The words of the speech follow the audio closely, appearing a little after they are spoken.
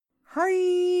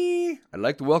Hi! I'd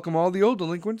like to welcome all the old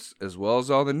delinquents as well as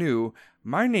all the new.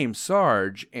 My name's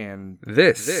Sarge, and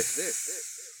this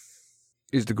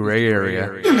is the gray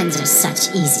area. Humans are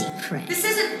such easy prey. This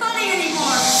isn't funny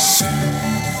anymore!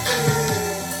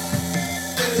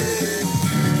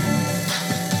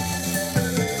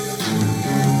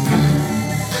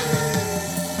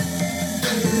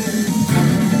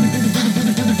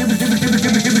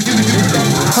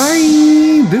 Hi!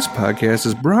 This podcast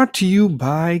is brought to you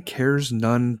by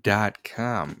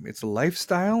CaresNone.com. It's a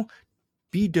lifestyle.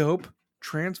 Be dope,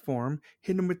 transform,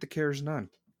 hit them with the Cares None.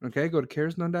 Okay, go to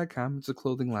CaresNone.com. It's a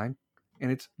clothing line,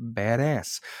 and it's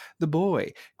badass. The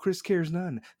boy, Chris Cares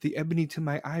None, the ebony to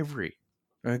my ivory.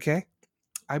 Okay,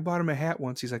 I bought him a hat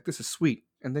once. He's like, "This is sweet,"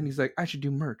 and then he's like, "I should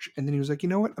do merch." And then he was like, "You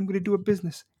know what? I'm going to do a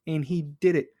business," and he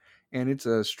did it. And it's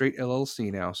a straight LLC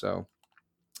now. So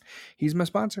he's my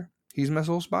sponsor. He's my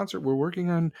sole sponsor. We're working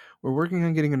on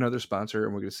getting another sponsor,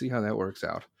 and we're going to see how that works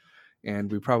out. And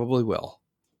we probably will.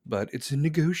 But it's in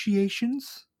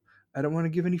negotiations. I don't want to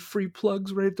give any free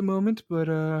plugs right at the moment, but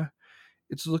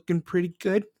it's looking pretty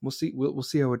good. We'll see. We'll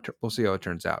see how it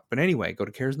turns out. But anyway, go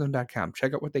to caresnone.com.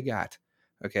 Check out what they got.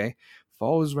 Okay,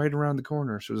 fall is right around the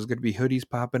corner, so there's going to be hoodies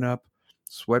popping up,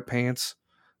 sweatpants.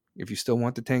 If you still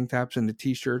want the tank tops and the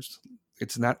t-shirts,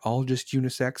 it's not all just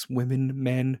unisex, women,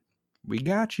 men. We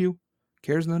got you.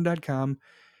 caresnone.com.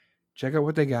 Check out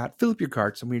what they got. Fill up your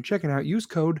carts, and when you're checking out, use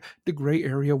code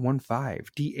DeGrayArea15,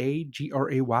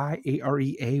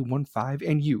 DAGRAYAREA15,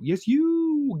 and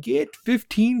you get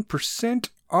 15%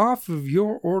 off of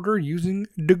your order using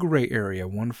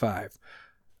DeGrayArea15.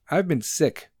 I've been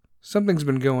sick. Something's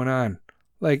been going on,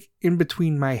 like in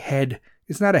between my head.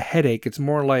 It's not a headache. It's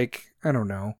more like, I don't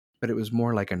know, but it was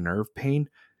more like a nerve pain.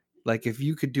 Like if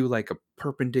you could do like a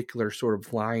perpendicular sort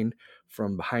of line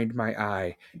from behind my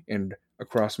eye and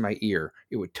across my ear,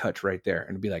 it would touch right there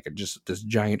and it'd be like just this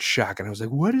giant shock. And I was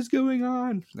like, what is going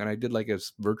on? And I did like a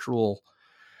virtual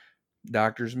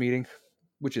doctor's meeting,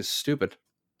 which is stupid.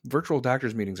 Virtual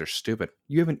doctor's meetings are stupid.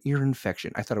 You have an ear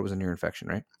infection. I thought it was an ear infection,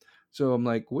 right? So I'm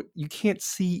like, what? You can't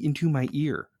see into my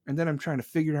ear. And then I'm trying to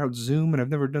figure out Zoom, and I've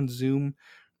never done Zoom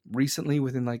recently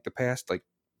within like the past like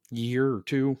year or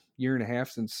two, year and a half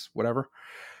since whatever.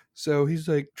 So he's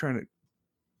like trying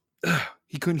to,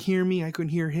 he couldn't hear me. I couldn't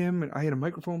hear him. And I had a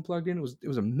microphone plugged in. It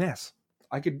was a mess.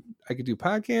 I could do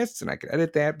podcasts and I could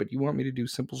edit that, but you want me to do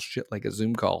simple shit like a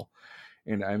Zoom call,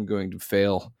 and I'm going to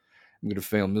fail. I'm going to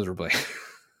fail miserably.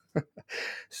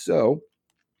 So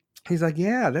he's like,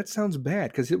 yeah, that sounds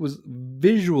bad. Cause it was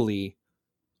visually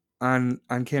on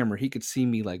camera. He could see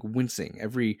me like wincing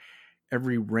every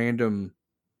random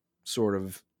sort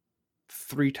of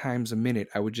 3 times a minute.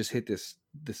 I would just hit this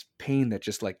pain that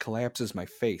just like collapses my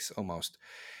face almost.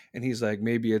 And he's like,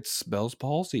 maybe it's Bell's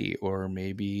palsy, or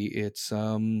maybe it's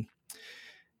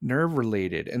nerve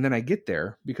related. And then I get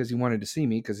there because he wanted to see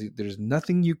me, because there's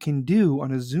nothing you can do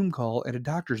on a Zoom call at a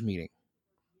doctor's meeting.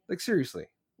 Like seriously,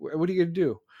 what are you gonna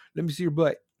do? Let me see your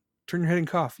butt, turn your head and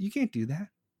cough. You can't do that.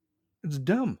 It's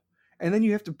dumb. And then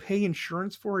you have to pay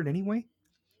insurance for it anyway.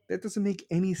 That doesn't make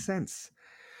any sense.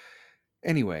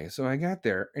 Anyway, so I got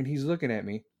there and he's looking at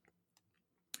me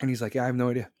and he's like, yeah, I have no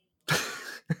idea.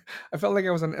 I felt like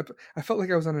I was on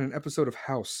an episode of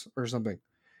House or something.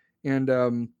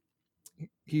 And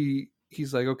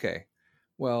he's like, okay,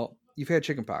 well, you've had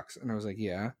chickenpox. And I was like,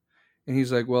 yeah. And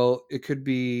he's like, well, it could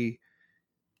be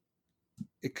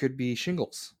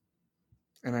shingles.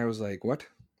 And I was like, what?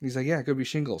 And he's like, yeah, it could be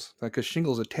shingles, because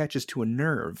shingles attaches to a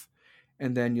nerve,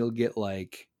 and then you'll get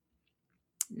like,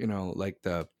 like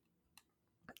the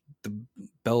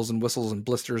bells and whistles and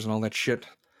blisters and all that shit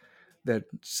that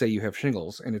say you have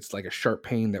shingles, and it's like a sharp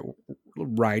pain that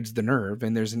rides the nerve,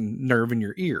 and there's a nerve in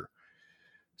your ear.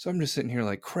 So I'm just sitting here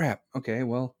like, crap. Okay,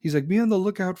 well, he's like, be on the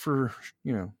lookout for,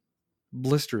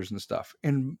 blisters and stuff.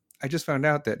 And I just found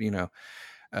out that,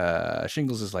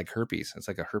 shingles is like herpes. It's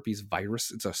like a herpes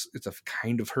virus. It's a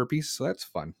kind of herpes. So that's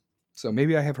fun. So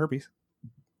maybe I have herpes,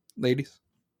 ladies.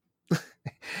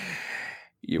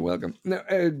 You're welcome. No,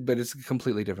 but it's a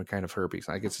completely different kind of herpes.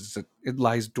 I guess it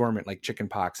lies dormant like chicken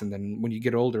pox. And then when you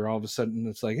get older, all of a sudden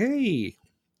it's like, hey,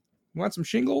 want some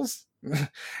shingles?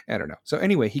 I don't know. So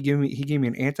anyway, he gave me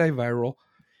an antiviral.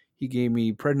 He gave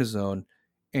me prednisone,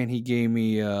 and he gave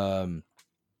me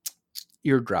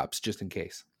eardrops just in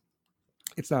case.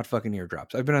 It's not fucking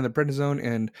eardrops. I've been on the prednisone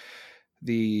and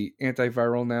the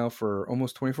antiviral now for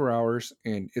almost 24 hours,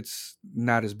 and it's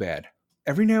not as bad.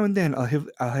 Every now and then I'll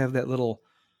have that little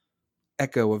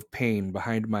echo of pain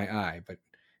behind my eye, but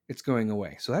it's going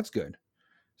away. So that's good.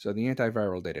 So the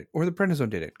antiviral did it, or the prednisone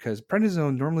did it, because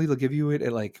prednisone normally they'll give you it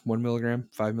at like 1 milligram,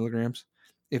 5 milligrams,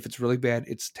 If it's really bad,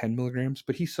 it's 10 milligrams.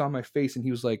 But he saw my face and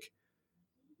he was like,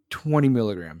 20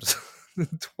 milligrams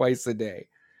twice a day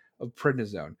of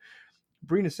prednisone.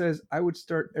 Brina says, I would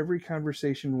start every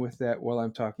conversation with that while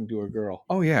I'm talking to a girl.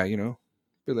 Oh, yeah,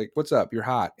 be like, what's up? You're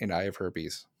hot. And I have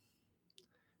herpes.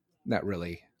 Not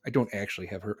really. I don't actually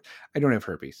have I don't have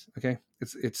herpes. Okay.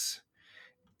 It's,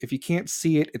 if you can't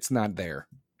see it, it's not there.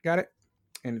 Got it?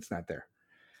 And it's not there.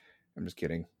 I'm just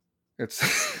kidding.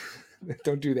 It's,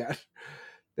 don't do that.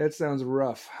 That sounds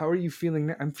rough. How are you feeling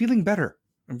now? I'm feeling better.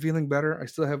 I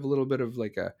still have a little bit of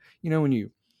like when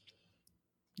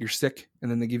you're sick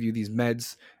and then they give you these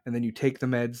meds and then you take the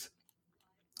meds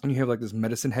and you have like this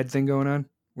medicine head thing going on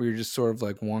where you're just sort of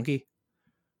like wonky.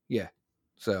 Yeah.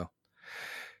 So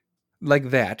like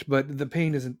that, but the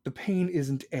pain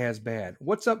isn't as bad.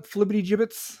 What's up, Flibbity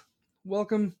Gibbets?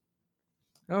 Welcome.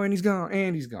 Oh, and he's gone.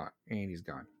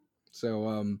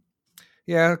 So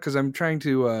yeah, because I'm trying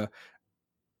to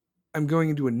I'm going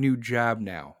into a new job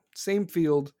now. Same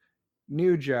field,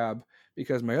 new job,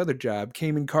 because my other job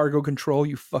came in cargo control,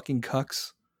 you fucking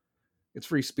cucks. It's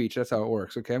free speech. That's how it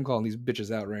works. Okay, I'm calling these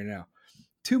bitches out right now.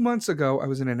 2 months ago, I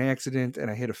was in an accident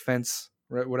and I hit a fence,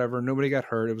 right? Whatever. Nobody got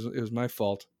hurt. It was my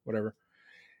fault. Whatever.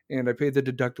 And I paid the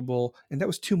deductible, and that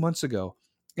was 2 months ago.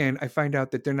 And I find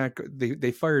out that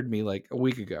they fired me like a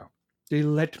week ago. They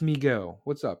let me go.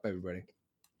 What's up, everybody?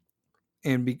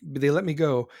 And they let me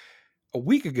go a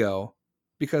week ago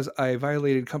because I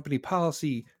violated company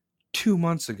policy 2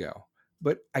 months ago.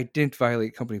 But I didn't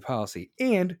violate company policy.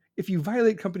 And if you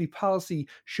violate company policy,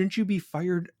 shouldn't you be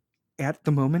fired at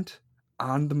the moment?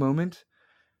 On the moment?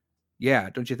 Yeah,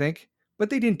 don't you think? But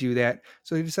they didn't do that.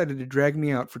 So they decided to drag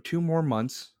me out for 2 more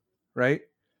months, right?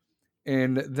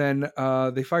 And then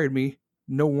they fired me,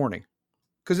 no warning.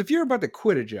 Because if you're about to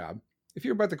quit a job,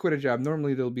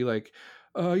 normally they'll be like,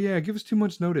 yeah, give us 2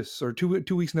 months notice or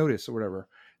 2 weeks notice or whatever.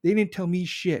 They didn't tell me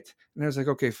shit. And I was like,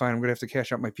 okay, fine. I'm going to have to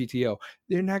cash out my PTO.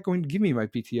 They're not going to give me my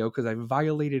PTO because I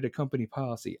violated a company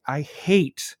policy. I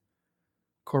hate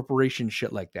corporation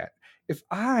shit like that. If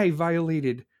I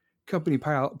violated company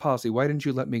policy, why didn't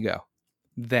you let me go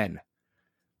then?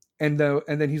 And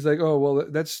then he's like, oh, well,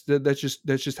 that's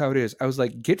just how it is. I was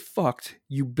like, get fucked,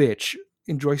 you bitch.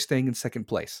 Enjoy staying in second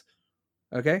place.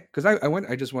 Okay? Because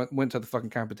I just went to the fucking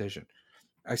competition.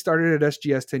 I started at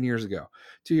SGS 10 years ago.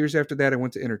 2 years after that, I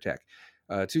went to Intertech.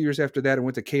 2 years after that, I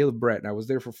went to Caleb Brett, and I was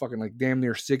there for fucking like damn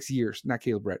near 6 years. Not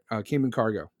Caleb Brett, Cayman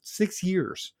Cargo. 6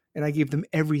 years. And I gave them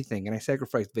everything. And I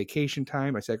sacrificed vacation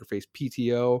time. I sacrificed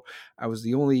PTO. I was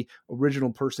the only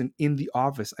original person in the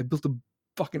office. I built a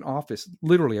fucking office.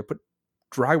 Literally, I put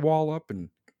drywall up and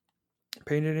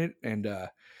painted it. And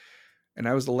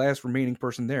I was the last remaining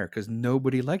person there because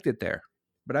nobody liked it there.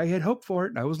 But I had hope for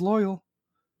it. I was loyal,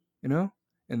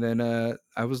 And then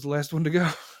I was the last one to go.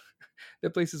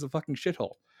 That place is a fucking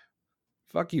shithole.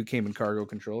 Fuck you, Cayman Cargo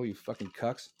Control, you fucking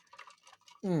cucks.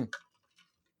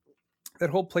 That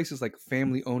whole place is like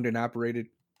family owned and operated.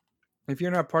 If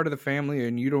you're not part of the family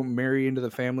and you don't marry into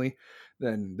the family,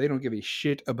 then they don't give a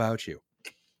shit about you.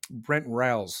 Brent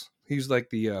Rouse, he's like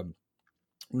the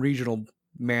regional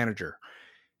manager.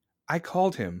 I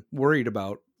called him worried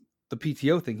about the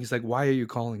PTO thing. He's like, why are you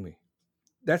calling me?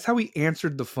 That's how he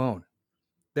answered the phone.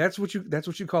 That's what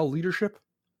you call leadership?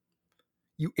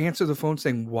 You answer the phone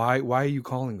saying, why are you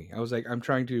calling me? I was like, I'm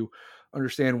trying to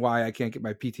understand why I can't get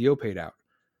my PTO paid out.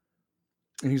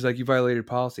 And he's like, you violated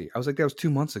policy. I was like, that was 2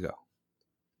 months ago.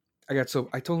 I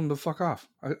told him to fuck off.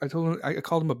 I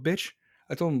called him a bitch.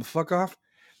 I told him to fuck off.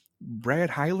 Brad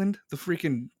Highland, the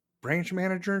freaking branch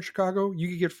manager in Chicago, you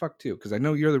could get fucked too, because I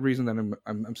know you're the reason that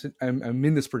I'm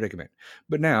in this predicament.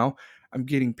 But now I'm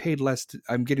getting paid less.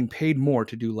 I'm getting paid more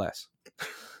to do less.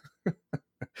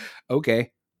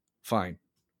 Okay, fine.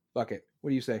 Fuck it.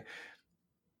 What do you say?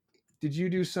 Did you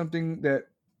do something that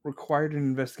required an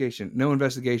investigation? No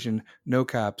investigation, no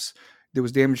cops. There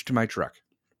was damage to my truck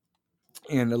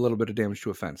and a little bit of damage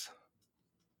to a fence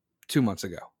 2 months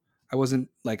ago. I wasn't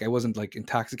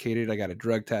intoxicated. I got a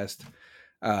drug test.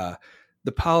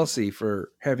 The policy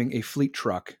for having a fleet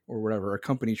truck or whatever, a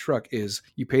company truck, is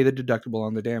you pay the deductible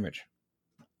on the damage.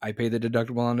 I pay the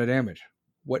deductible on the damage.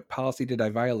 What policy did I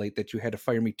violate that you had to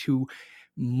fire me 2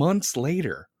 months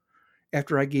later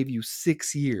after I gave you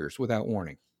 6 years without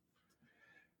warning?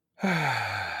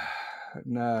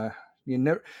 Nah, you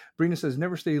never. Brina says,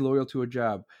 never stay loyal to a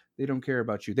job. They don't care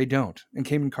about you. They don't. And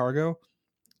Cayman Cargo,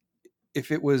 if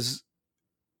it was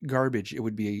garbage, it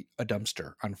would be a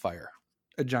dumpster on fire,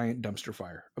 a giant dumpster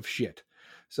fire of shit.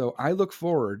 So I look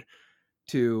forward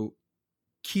to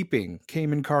keeping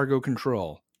Cayman Cargo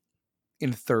Control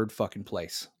in third fucking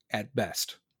place at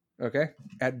best. Okay?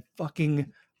 At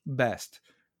fucking best.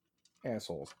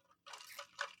 Assholes.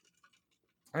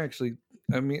 I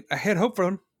had hope for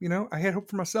them. I had hope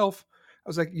for myself. I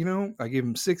was like, I gave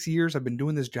them 6 years. I've been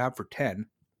doing this job for 10,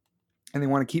 and they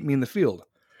want to keep me in the field.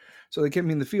 So they kept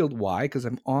me in the field. Why? Because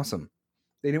I'm awesome.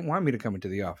 They didn't want me to come into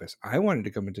the office. I wanted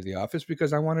to come into the office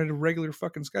because I wanted a regular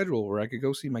fucking schedule where I could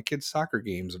go see my kids' soccer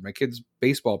games and my kids'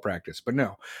 baseball practice. But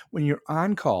no, when you're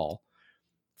on call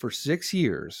for 6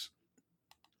 years,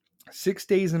 6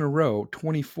 days in a row,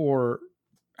 24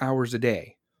 hours a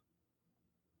day,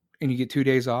 and you get 2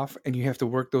 days off and you have to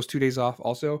work those 2 days off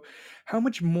also, how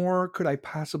much more could I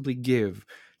possibly give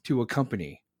to a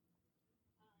company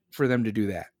for them to do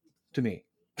that to me?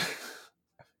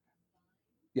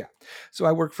 Yeah. So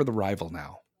I work for the rival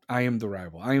now. I am the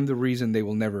rival. I am the reason they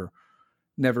will never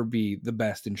be the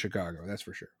best in Chicago. That's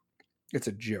for sure. It's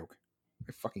a joke.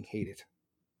 I fucking hate it.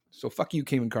 So fuck you,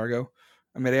 Cayman Cargo.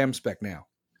 I'm at AmSpec now.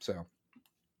 So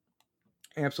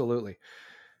absolutely.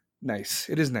 Nice.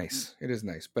 It is nice. It is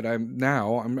nice. But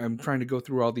I'm trying to go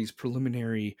through all these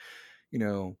preliminary,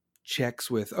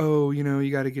 checks with,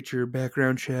 you got to get your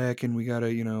background check and we got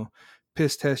to,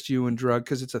 piss test you and drug,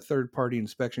 because it's a third party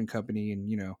inspection company. And,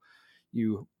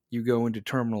 you go into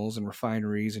terminals and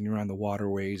refineries and you're on the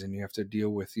waterways and you have to deal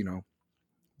with,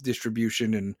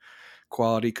 distribution and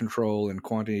quality control and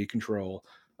quantity control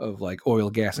of like oil,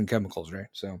 gas, and chemicals, right?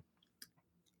 So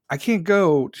I can't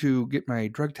go to get my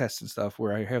drug tests and stuff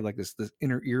where I have like this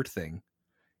inner ear thing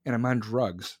and I'm on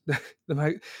drugs. I'm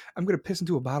going to piss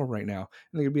into a bottle right now.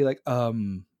 And they're going to be like,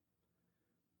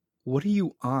 what are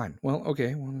you on? Well,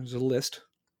 okay. Well, there's a list.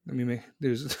 I'm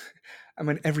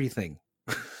on everything.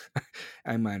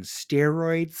 I'm on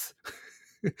steroids.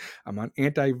 I'm on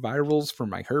antivirals for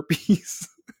my herpes.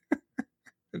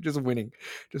 I'm just winning.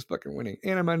 Just fucking winning.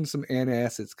 And I'm on some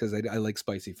antacids because I like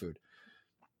spicy food.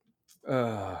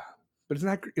 But it's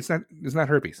not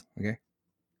herpes, okay?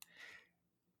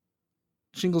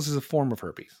 Shingles is a form of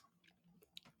herpes.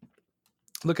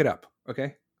 Look it up,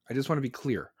 okay? I just want to be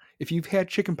clear. If you've had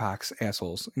chickenpox,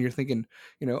 assholes, and you're thinking,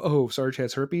 oh, Sarge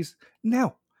has herpes.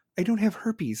 No, I don't have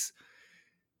herpes.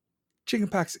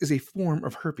 Chickenpox is a form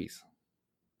of herpes.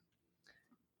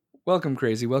 Welcome,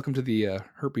 crazy. Welcome to the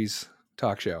herpes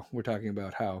talk show. We're talking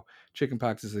about how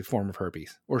chickenpox is a form of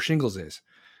herpes, or shingles is.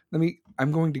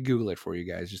 I'm going to Google it for you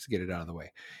guys just to get it out of the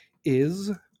way.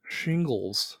 Is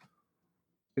shingles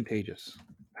contagious?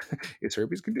 Is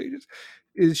herpes contagious?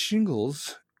 Is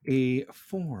shingles a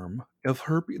form of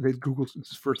herpes? Google is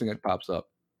the first thing that pops up.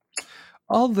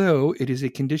 Although it is a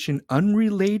condition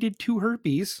unrelated to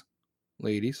herpes,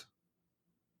 ladies,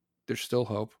 there's still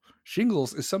hope.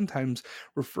 Shingles is sometimes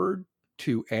referred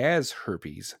to as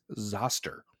herpes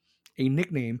zoster, a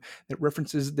nickname that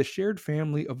references the shared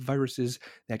family of viruses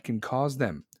that can cause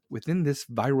them. Within this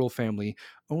viral family,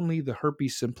 only the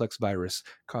herpes simplex virus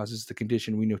causes the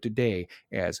condition we know today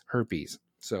as herpes.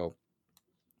 So,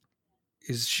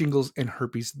 is shingles and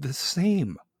herpes the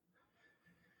same?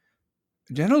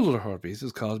 Genital herpes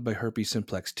is caused by herpes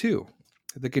simplex 2.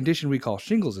 The condition we call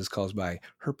shingles is caused by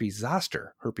herpes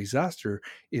zoster. Herpes zoster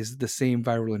is the same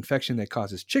viral infection that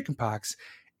causes chickenpox,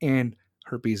 and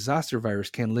herpes zoster virus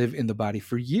can live in the body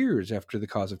for years after the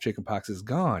cause of chickenpox is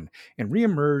gone and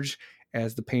reemerge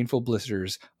as the painful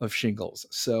blisters of shingles.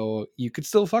 So you could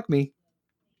still fuck me,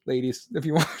 ladies, if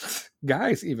you want.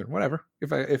 Guys, even, whatever.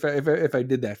 If I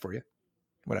did that for you,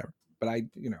 whatever. But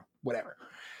whatever.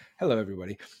 Hello,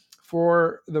 everybody.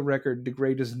 For the record,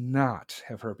 DeGray does not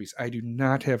have herpes. I do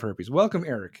not have herpes. Welcome,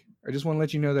 Eric. I just want to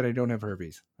let you know that I don't have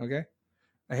herpes, okay?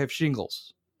 I have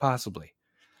shingles, possibly,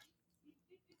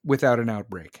 without an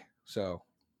outbreak. So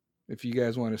if you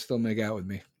guys want to still make out with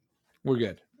me, we're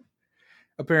good.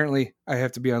 Apparently, I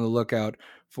have to be on the lookout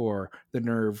for the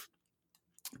nerve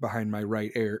behind my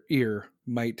right ear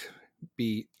might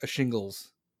be a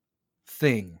shingles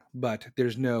thing, but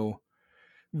there's no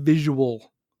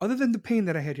visual other than the pain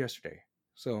that I had yesterday.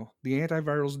 So the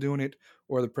antiviral's doing it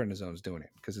or the prednisone's doing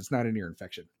it because it's not an ear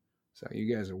infection. So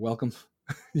you guys are welcome.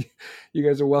 You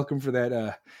guys are welcome for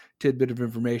that tidbit of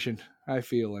information. I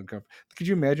feel uncomfortable. Could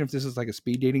you imagine if this is like a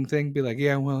speed dating thing? Be like,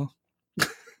 yeah, well,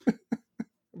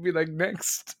 be like,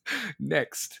 next.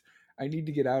 I need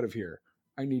to get out of here.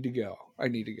 I need to go.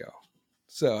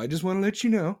 So I just want to let you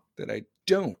know that I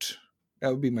don't. That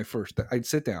would be my first. I'd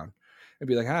sit down and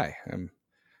be like, hi, I'm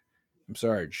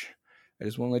Sarge. I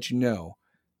just want to let you know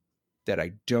that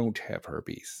I don't have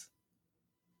herpes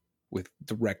with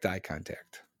direct eye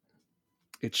contact.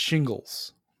 It's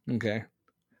shingles, okay?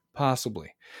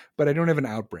 Possibly. But I don't have an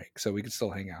outbreak, so we can still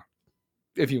hang out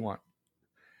if you want.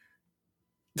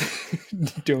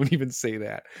 Don't even say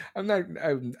that. I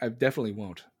definitely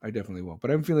won't.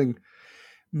 But I'm feeling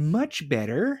much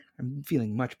better. I'm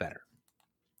feeling much better.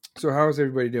 So how is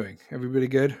everybody doing? Everybody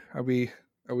good? Are we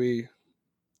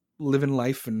living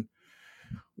life and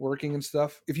working and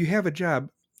stuff? If you have a job,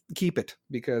 keep it,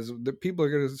 because the people are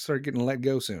going to start getting let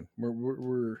go soon.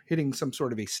 We're hitting some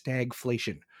sort of a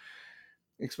stagflation,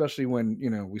 especially when, you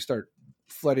know, we start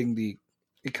flooding the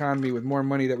economy with more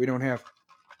money that we don't have.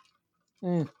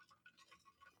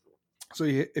 So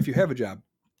if you have a job,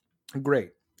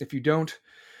 great. If you don't,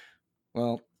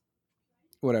 well,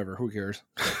 whatever. Who cares?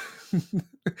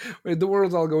 the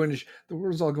world's all going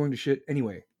to shit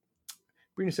anyway.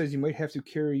 Brina says you might have to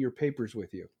carry your papers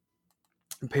with you.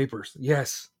 Papers,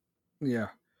 yes, yeah.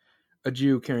 A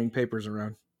Jew carrying papers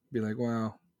around, be like,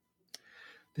 wow,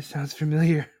 this sounds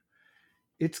familiar.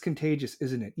 It's contagious,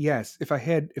 isn't it? Yes. If I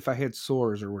had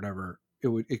sores or whatever,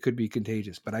 it could be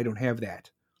contagious, but I don't have that.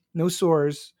 No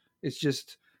sores. It's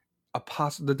just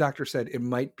the doctor said it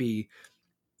might be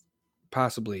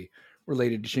possibly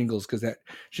related to shingles, because that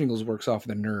shingles works off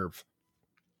the nerve,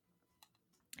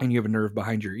 and you have a nerve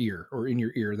behind your ear or in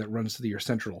your ear that runs to your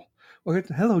central. Well,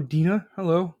 hello, Dina.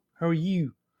 Hello. How are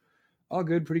you? All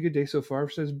good. Pretty good day so far,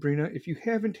 says Brina. If you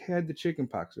haven't had the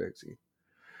chickenpox vaccine,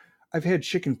 I've had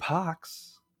chicken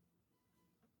pox.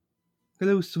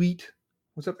 Hello, sweet.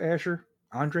 What's up, Asher?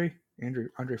 Andre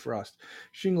Frost.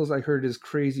 Shingles, I heard, is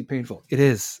crazy painful. It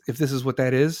is. If this is what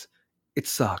that is, it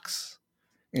sucks,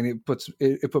 and it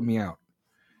put me out.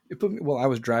 Well, I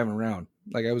was driving around,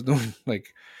 like I was doing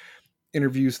like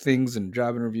interviews, things, and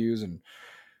job interviews and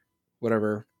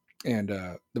whatever. And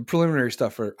the preliminary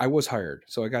stuff I was hired,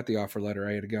 so I got the offer letter.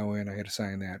 I had to go in, I had to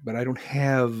sign that, but I don't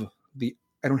have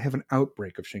an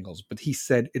outbreak of shingles. But he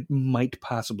said it might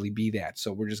possibly be that,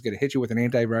 so we're just going to hit you with an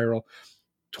antiviral,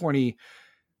 20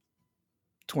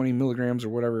 milligrams or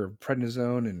whatever of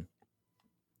prednisone, and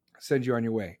send you on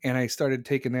your way. And I started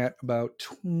taking that about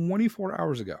 24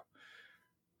 hours ago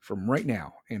from right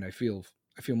now, and I feel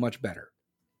much better.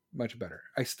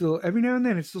 I still, every now and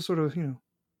then, it's still sort of, you know,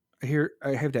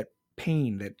 I have that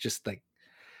pain, that just like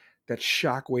that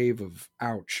shock wave of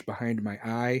ouch behind my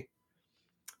eye,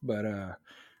 but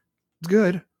it's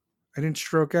good. I didn't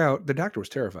stroke out. The doctor was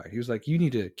terrified. He was like, you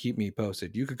need to keep me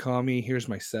posted. You could call me. Here's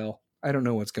my cell. I don't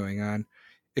know what's going on.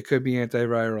 It could be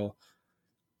antiviral.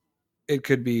 It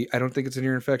could be, I don't think it's an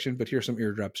ear infection, but here's some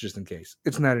eardrops just in case.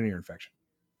 It's not an ear infection.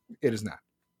 It is not.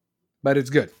 But it's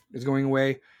good. It's going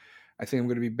away. I think I'm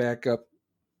going to be back up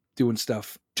doing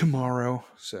stuff tomorrow.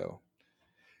 So,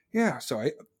 yeah. So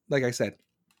like I said,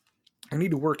 I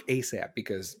need to work ASAP,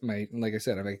 because like I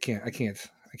said, I can't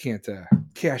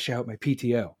cash out my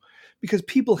PTO because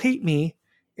people hate me.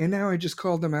 And now I just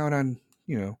called them out on,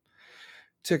 you know,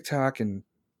 TikTok, and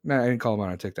no, I didn't call them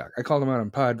out on TikTok. I called them out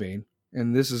on Podbean,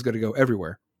 and this is going to go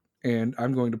everywhere. And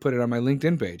I'm going to put it on my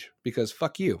LinkedIn page, because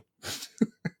fuck you.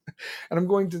 And I'm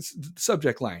going to the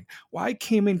subject line: why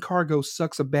Cayman Cargo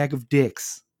sucks a bag of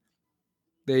dicks.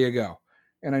 There you go.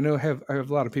 And I have a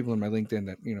lot of people in my LinkedIn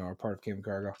that, you know, are part of Cayman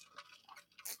Cargo.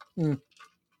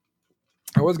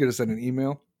 I was going to send an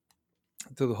email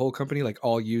to the whole company, like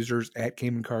all users at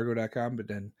CaymanCargo.com, but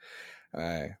then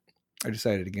I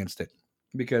decided against it,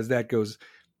 because that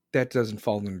doesn't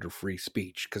fall under free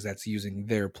speech, because that's using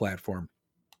their platform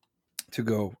to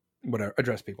go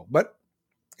address people. But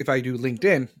if I do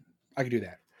LinkedIn, I can do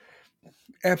that.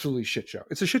 Absolutely shit show.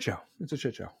 It's a shit show.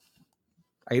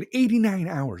 I had 89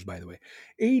 hours, by the way.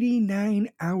 89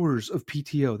 hours of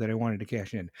PTO that I wanted to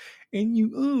cash in. And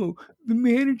the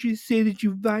managers say that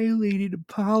you violated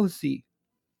a policy.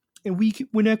 And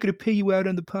we're not going to pay you out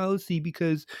on the policy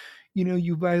because, you know,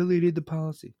 you violated the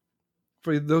policy.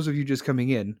 For those of you just coming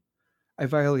in, I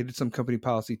violated some company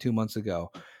policy 2 months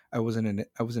ago. I was in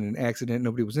an accident.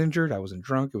 Nobody was injured. I wasn't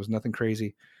drunk. It was nothing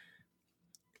crazy.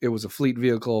 It was a fleet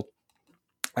vehicle.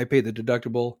 I paid the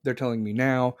deductible. They're telling me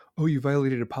now, oh, you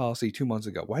violated a policy 2 months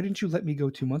ago. Why didn't you let me go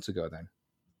 2 months ago then?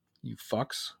 You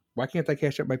fucks. Why can't I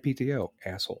cash out my PTO?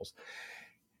 Assholes.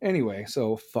 Anyway,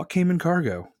 so fuck Cayman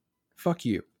Cargo. Fuck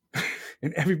you.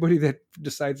 And everybody that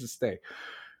decides to stay.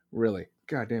 Really.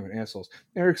 God damn it, assholes.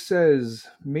 Eric says,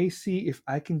 may see if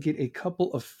I can get a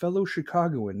couple of fellow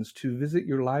Chicagoans to visit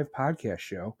your live podcast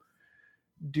show.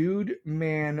 Dude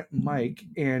Man Mike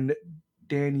and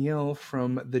Danielle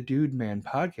from the Dude Man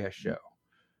podcast show.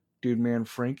 Dude Man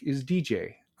Frank is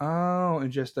DJ. Oh,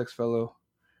 and Just X fellow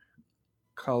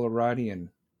Coloradian,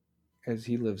 as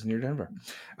he lives near Denver.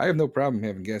 I have no problem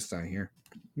having guests on here.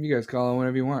 You guys call on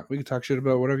whenever you want. We can talk shit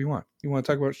about whatever you want. You want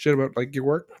to talk about shit about like your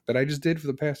work that I just did for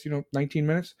the past, 19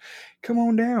 minutes? Come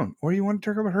on down. Or you want to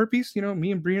talk about herpes?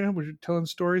 Me and Brianna were telling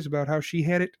stories about how she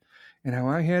had it and how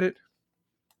I had it.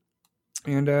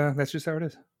 And that's just how it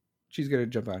is. she's gonna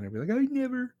jump on and be like, I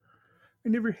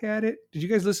never had it. Did you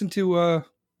guys listen to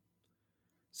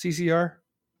CCR?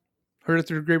 Heard it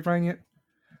through the grapevine yet?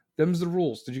 Them's the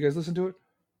rules. Did you guys listen to it?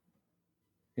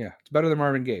 Yeah, it's better than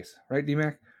Marvin Gaye's, right,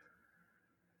 D-Mac?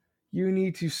 You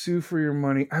need to sue for your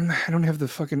money. I don't have the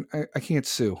fucking. I can't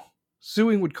sue.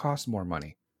 Suing would cost more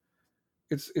money.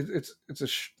 It's a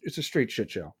straight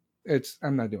shit show.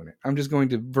 I'm not doing it. I'm just going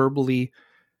to verbally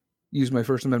use my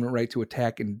First Amendment right to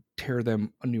attack and tear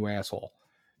them a new asshole.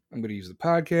 I'm going to use the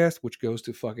podcast, which goes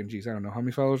to fucking, geez, I don't know how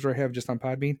many followers do I have just on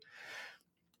Podbean?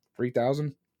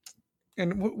 3,000.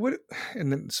 And what?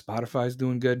 And then Spotify's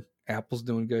doing good. Apple's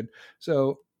doing good.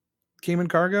 So Cayman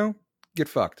Cargo, get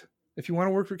fucked. If you want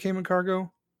to work for Cayman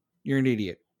Cargo, you're an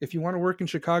idiot. If you want to work in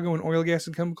Chicago in oil, gas,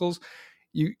 and chemicals,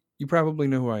 you probably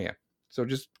know who I am. So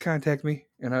just contact me,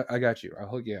 and I got you. I'll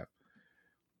hook you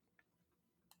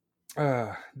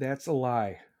up. That's a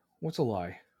lie. What's a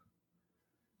lie?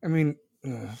 I mean,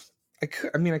 I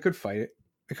could fight it.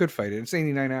 It's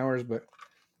 89 hours, but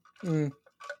I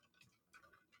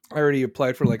already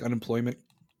applied for like unemployment,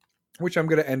 which I'm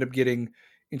going to end up getting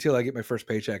until I get my first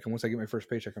paycheck. And once I get my first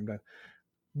paycheck, I'm done.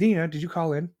 Dina, did you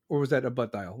call in? Or was that a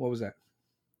butt dial? What was that?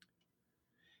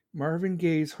 Marvin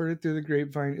Gaye's Heard It Through the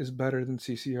Grapevine is better than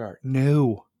CCR.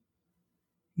 No.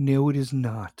 No, it is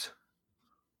not.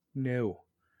 No.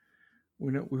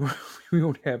 We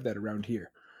won't have that around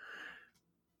here.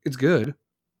 It's good.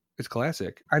 It's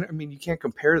classic. I mean, you can't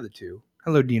compare the two.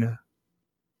 Hello, Dina.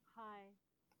 Hi.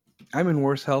 I'm in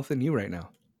worse health than you right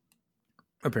now.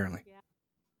 Apparently. Yeah.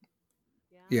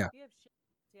 Yeah,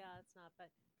 it's not. But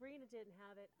Brina didn't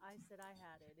have it. I said I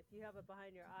had it. If you have it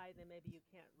behind your eye, then maybe you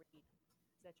can't read.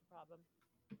 Is that your problem?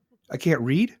 I can't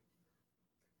read?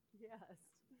 Yes.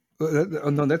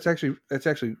 No, that's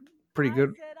actually pretty good.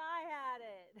 I said I had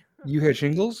it. You had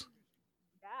shingles?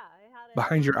 Yeah, I had it.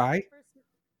 Behind your eye?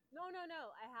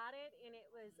 No. I had it, and it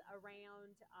was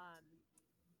around,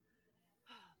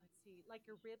 let's see, like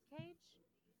your rib cage.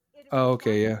 It was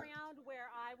okay, yeah. around where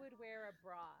I would wear a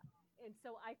bra. And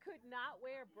so I could not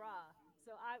wear bra.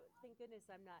 So thank goodness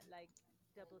I'm not like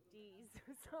double D's.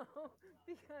 So,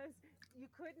 because you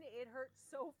couldn't, it hurt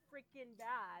so freaking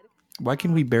bad. Why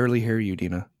can we barely hear you,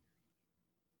 Dina?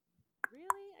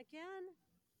 Really? Again?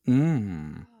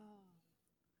 Oh.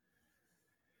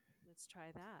 Let's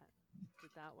try that.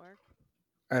 Did that work?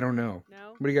 I don't know.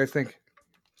 No? What do you guys think?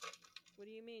 What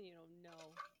do you mean you don't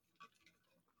know?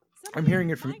 I'm hearing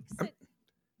it from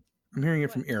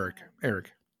Eric.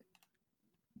 Eric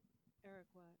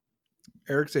what?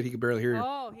 Eric said he could barely hear you.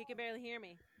 Oh, he can barely hear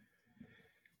me.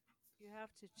 You have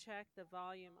to check the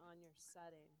volume on your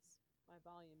settings. My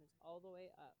volume is all the way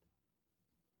up.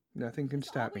 Nothing can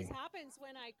stop me. It always happens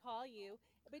when I call you.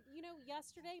 But,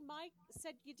 yesterday Mike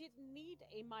said you didn't need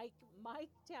a mic. Mike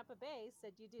Tampa Bay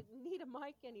said you didn't need a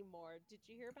mic anymore. Did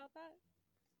you hear about that?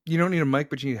 You don't need a mic,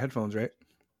 but you need headphones, right?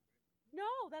 No,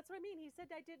 that's what I mean. He said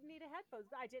I didn't need a headphones,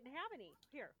 but I didn't have any.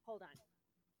 Here, hold on.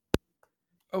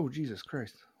 Oh, Jesus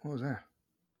Christ. What was that?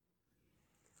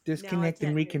 Disconnect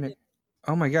and reconnect.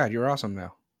 Oh my God, you're awesome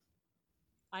now.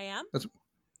 I am?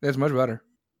 That's much better.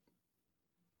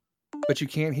 But you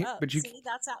can't hear. But you see,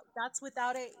 that's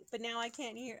without it. But now I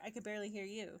can't hear. I could barely hear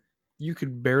you. You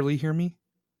could barely hear me.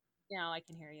 Now I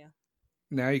can hear you.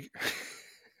 Now you.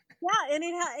 Yeah,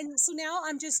 and so now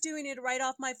I'm just doing it right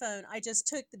off my phone. I just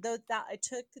took the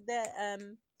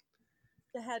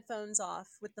headphones off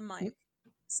with the mic,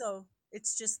 so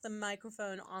it's just the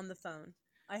microphone on the phone.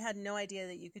 I had no idea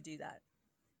that you could do that.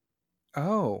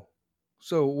 Oh,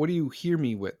 so what do you hear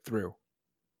me through?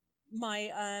 My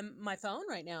phone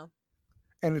right now.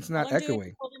 And it's not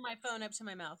echoing. Holding my phone up to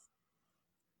my mouth.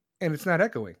 And it's not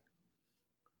echoing.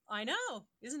 I know.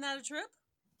 Isn't that a trip?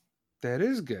 That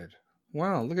is good.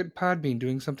 Wow, look at Podbean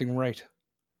doing something right.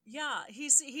 Yeah, he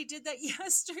did that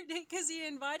yesterday because he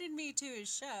invited me to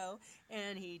his show,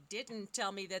 and he didn't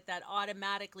tell me that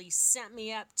automatically sent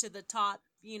me up to the top,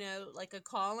 like a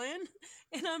call-in.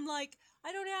 And I'm like,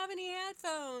 I don't have any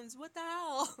headphones. What the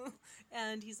hell?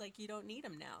 And he's like, you don't need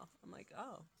them now. I'm like,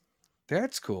 oh.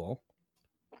 That's cool.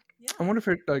 Yeah. I wonder if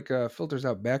it filters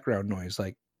out background noise,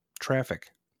 like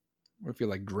traffic, or if you're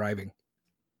like driving.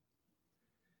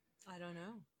 I don't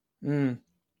know.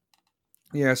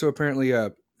 Yeah, so apparently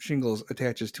shingles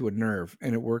attaches to a nerve,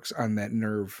 and it works on that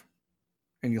nerve,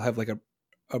 and you'll have like a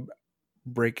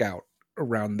breakout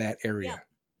around that area.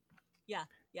 Yeah.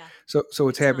 So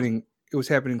it's happening. It was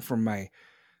happening from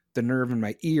the nerve in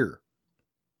my ear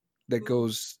that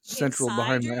goes central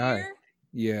behind my eye.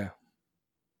 Yeah.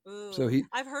 Ooh. So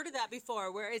I've heard of that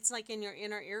before, where it's like in your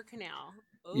inner ear canal.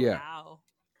 Oh, yeah. Wow.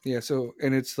 Yeah. So,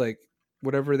 and it's like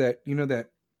whatever that, that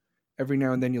every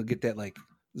now and then you'll get that like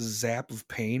zap of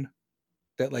pain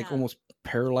that like Yeah. almost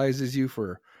paralyzes you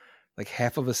for like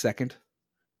half of a second,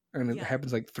 and it Yeah.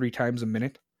 happens like 3 times a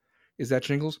minute. Is that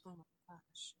shingles? Oh my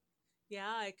gosh.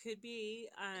 Yeah, it could be.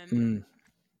 Mm.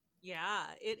 Yeah.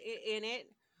 It.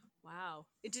 Wow.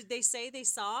 Did they say they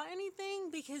saw anything?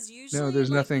 Because No, usually, there's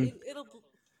like, nothing. it'll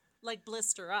like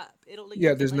blister up. Yeah, You'll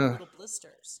get there's like no. little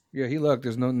blisters. Yeah, he looked.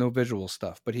 There's no visual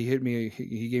stuff, but he hit me.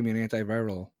 He gave me an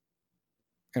antiviral,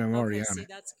 and I'm already Okay, on see, it.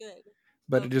 that's good.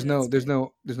 But Okay, there's that's good.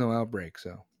 no outbreak, so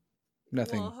Well,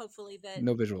 nothing, hopefully that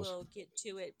no visuals. we'll get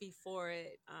to it before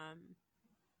it,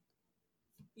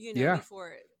 Yeah, before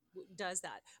it does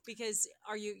that. Because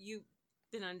you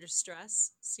been under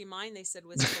stress? See, mine they said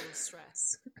was total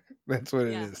stress. that's what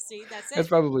it Yeah, is. see, that's That's it.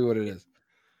 probably what it It is.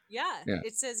 Yeah, Yeah.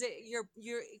 it says it. You're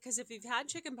because if you've had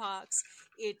chickenpox,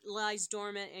 it lies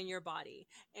dormant in your body,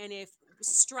 and if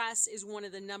stress is one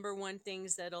of the number one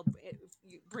things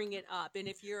bring it up, and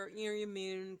if your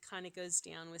immune kind of goes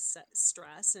down with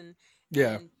stress,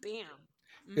 Yeah. and bam,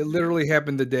 It mm-hmm. literally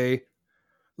happened the day,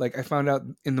 like I found out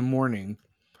in the morning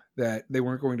that they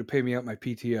weren't going to pay me out my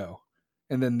PTO.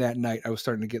 And then that night I was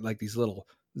starting to get like these little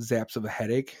zaps of a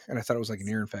headache, and I thought it was like an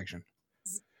ear infection.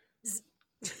 Z- z-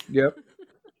 Yep.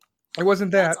 It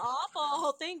wasn't That's that.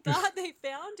 awful. Thank God they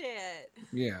found it.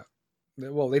 Yeah.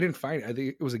 Well, they didn't find it. I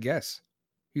think it was a guess.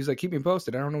 He's like, keep me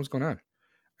posted. I don't know what's going on.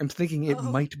 I'm thinking Oh,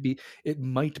 it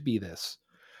might be this.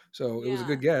 So it was a yeah,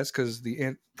 good guess because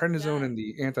the prednisone yeah, and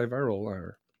the antiviral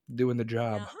are doing the yeah.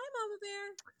 job. Hi, Mama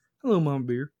Bear. Hello, Mom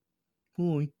Beer.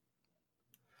 Hi.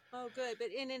 Oh, good. But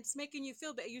and it's making you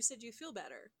feel better. You said you feel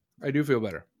better. I do feel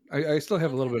better. I still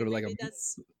have a little Okay, bit well of maybe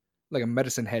that's like a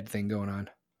medicine head thing going on.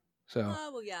 So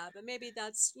oh, well, yeah, but maybe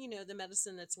that's, the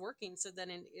medicine that's working. So then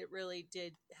it really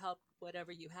did help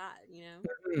whatever you had.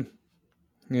 mm,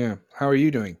 yeah. How are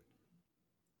you doing?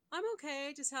 I'm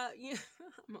okay. Just how,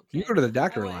 I'm You okay. go to the I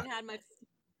doctor a went lot. and had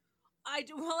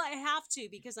well, I have to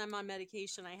because I'm on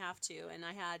medication. I have to. And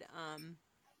I have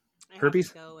to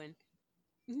Herpes? go and,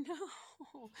 no,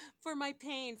 for my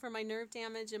pain, for my nerve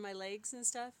damage in my legs and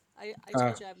stuff. I Uh,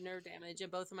 told you I have nerve damage in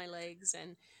both of my legs,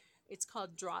 and it's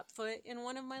called drop foot in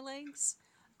one of my legs,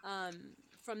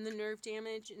 from the nerve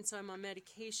damage, and so I'm on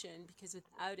medication because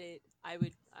without it, I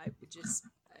would just,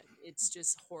 it's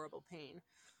just horrible pain.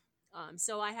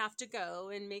 So I have to go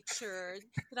and make sure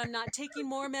that I'm not taking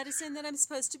more medicine than I'm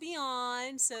supposed to be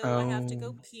on. So I have to oh,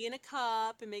 go pee in a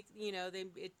cup and make,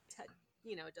 it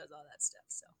does all that stuff.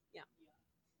 So yeah,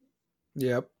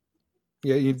 yep.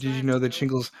 Yeah. so Did I you have know to that go.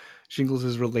 shingles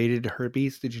is related to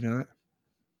herpes? Did you know that?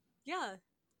 Yeah,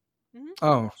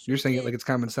 Oh, you're sure saying it like did. it's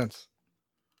common sense.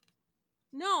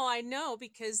 No, I know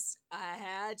because I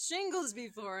had shingles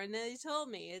before, and they told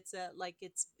me it's like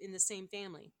it's in the same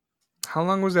family. How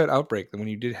long was that outbreak when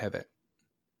you did have it?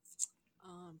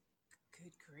 Um,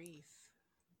 Good grief,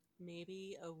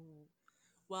 maybe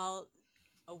well,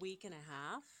 a week and a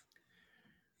half,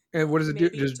 And what does it do?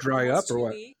 maybe Just dry up almost or two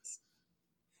what? weeks.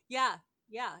 Yeah,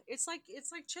 yeah, it's like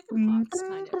chickenpox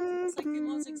kind of. It's like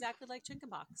almost exactly like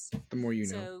chickenpox. The more you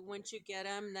know. So once you get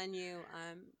them, then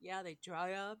yeah, they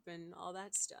dry up and all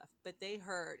that stuff. But they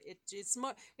hurt. It's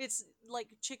more. It's like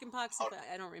chickenpox. If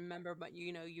I don't remember, but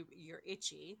you're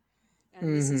itchy,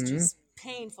 and this is Mm-hmm. just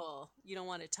painful. You don't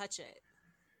want to touch it.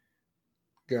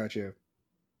 Gotcha.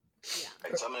 Yeah.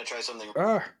 Right, so I'm gonna try something.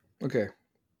 Ah, okay.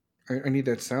 I need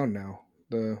that sound now.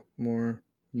 The more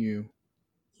you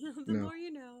The know. more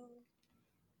you know.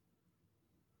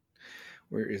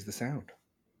 Where is the sound?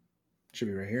 Should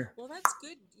be right here. Well, that's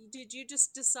good. Did you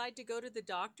just decide to go to the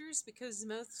doctors because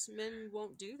most men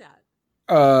won't do that?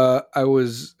 I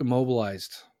was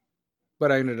immobilized,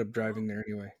 but I ended up Oh, driving there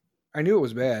anyway. I knew it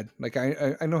was bad. Like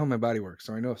I know how my body works,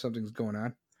 so I know if something's going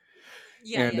on.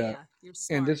 yeah, And yeah, yeah. You're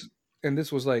and smart.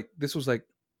 this was like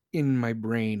in my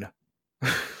brain.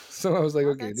 So I was like,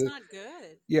 Well, okay, that's not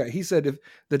good. yeah. He said if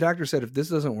the doctor said if this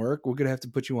doesn't work, we're gonna have to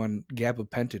put you on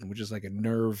gabapentin, which is like a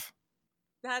nerve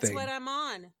That's what thing. I'm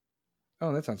on.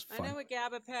 Oh, that sounds I know fun. what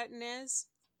gabapentin is.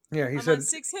 Yeah, he I'm on said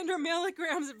 600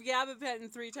 milligrams of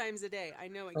gabapentin 3 times a day. I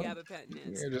know what oh,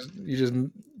 gabapentin is. you just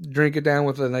drink it down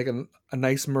with a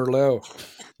nice Merlot.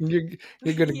 You're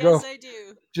you're good to Yes, go. I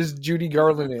do. Just Judy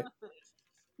Garland it.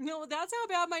 No, that's how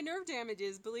bad my nerve damage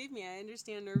is. Believe me, I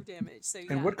understand nerve damage. So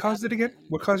And yeah, what caused it again? gabapentin.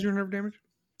 What caused your nerve damage?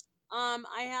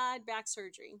 I had back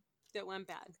surgery that went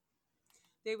bad.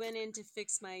 They went in to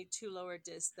fix my two lower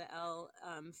discs, the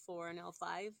L4 and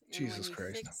L5, and Jesus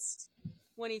Christ.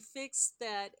 when he fixed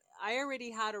that, I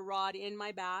already had a rod in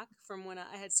my back from when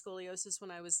I had scoliosis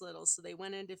when I was little. So they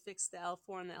went in to fix the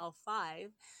L4 and the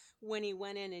L5. When he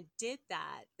went in and did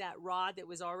that rod that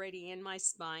was already in my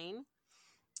spine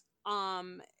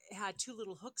It had two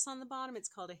little hooks on the bottom. It's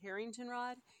called a Harrington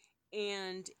rod,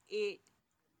 and it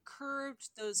curved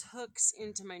those hooks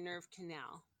into my nerve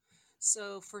canal.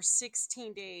 So for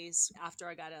 16 days after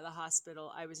I got out of the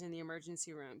hospital, I was in the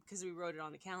emergency room because we wrote it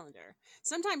on the calendar.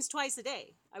 Sometimes twice a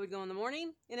day. I would go in the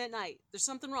morning and at night. There's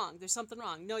something wrong. There's something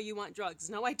wrong. No, you want drugs.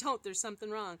 No, I don't. There's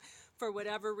something wrong. For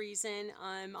whatever reason,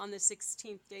 on the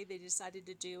 16th day, they decided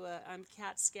to do a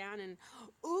CAT scan, and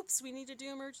oops, we need to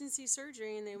do emergency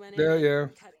surgery. And they went in Yeah, and yeah.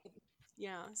 cut it.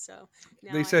 Yeah, so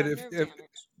now They I said have nerve if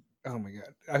damage. oh my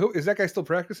god, I hope is that guy still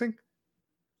practicing?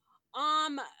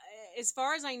 Um, as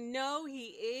far as I know, he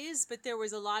is, but there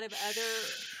was a lot of other.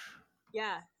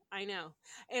 Yeah, I know.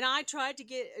 And I tried to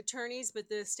get attorneys, but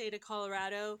the state of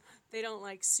Colorado, they don't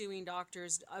like suing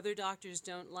doctors. Other doctors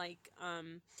don't like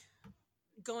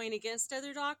going against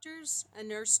other doctors. A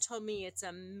nurse told me it's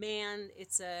a man's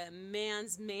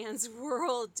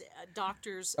world.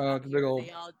 Doctors up The big here, old,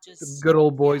 they all the just, good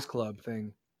old yeah, boys club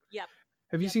thing. yep,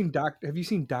 Have you yep, seen Have you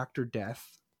seen Doctor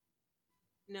Death?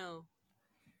 no,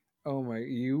 Oh my,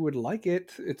 you would like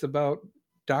it. It's about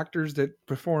doctors that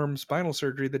perform spinal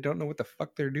surgery that don't know what the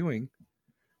fuck they're doing.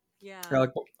 yeah.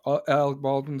 Alec, Alec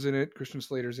Baldwin's in it. Christian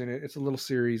Slater's in it. It's a little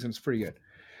series and it's pretty good.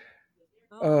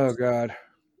 Oh, Oh that's cool. god.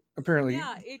 Apparently,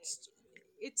 Yeah,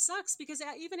 it sucks because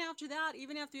even after that,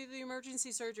 even after the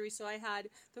emergency surgery, so I had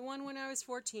the one when I was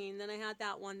 14, then I had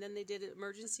that one, then they did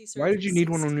emergency why did surgery you need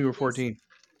one when you were 16 days. 14?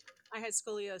 I had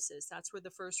scoliosis. That's where the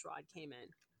first rod came in.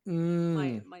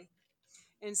 Mm. My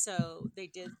and so they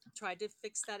did tried to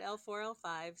fix that L4,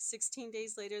 L5. 16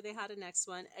 days later they had a next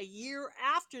one. A year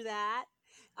after that,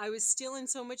 I was still in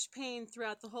so much pain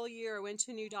throughout the whole year. I went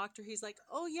to a new doctor. He's like,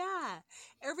 "Oh yeah,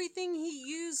 everything he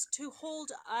used to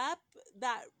hold up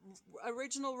that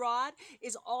original rod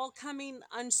is all coming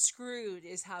unscrewed,"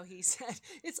 is how he said.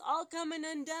 It's all coming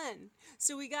undone.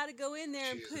 So we got to go in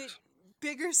there and put Jesus.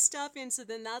 bigger stuff in. So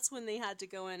then that's when they had to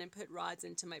go in and put rods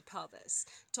into my pelvis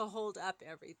to hold up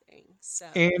everything. So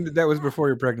And that was yeah, before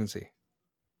your pregnancy.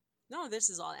 no, this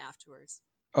is all afterwards.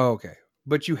 Oh, okay.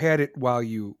 But you had it while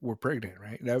you were pregnant,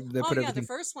 right? That Oh put yeah, the everything.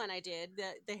 first one I did,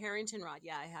 the Harrington rod.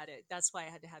 Yeah, I had it. That's why I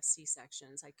had to have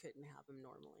C-sections. I couldn't have them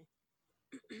normally.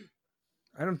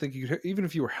 I don't think you could, even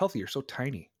if you were healthy, you're so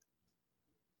tiny.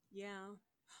 Yeah.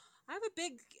 I have a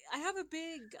big I have a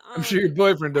big I'm sure your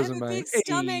boyfriend I have doesn't a mind. big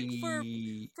stomach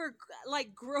Hey. for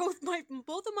like growth. My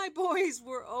both of my boys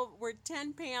were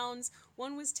 10 pounds.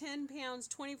 One was 10 pounds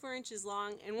 24 inches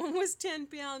long, and one was 10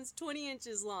 pounds 20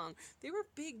 inches long. They were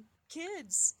big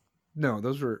kids. No,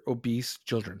 those were obese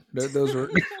children. Those were.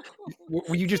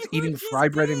 Were you They just were eating this fry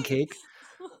bread and big. cake?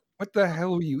 What the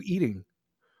hell were you eating?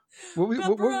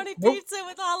 Pepperoni pizza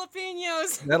with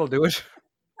jalapenos. That'll do it.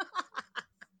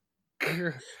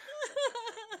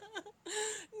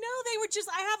 No, they were just.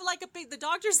 I have like a big. The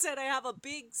doctor said I have a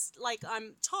big, like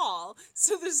I'm tall,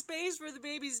 so the space for the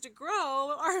babies to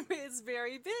grow is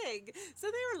very big. So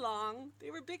they were long.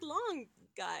 They were big, long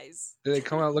guys. Did they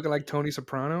come out looking like Tony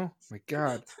Soprano? My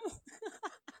God.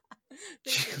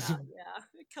 They came out, yeah,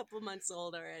 a couple months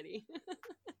old already.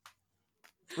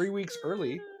 3 weeks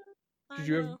early. I Did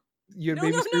you have know. you had No,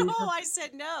 babies no, 3 no. weeks? I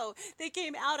said no. They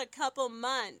came out a couple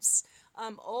months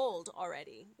old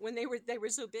already. When they were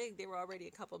so big, they were already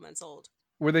a couple months old.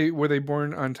 Were they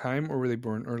born on time or were they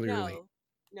born early or late?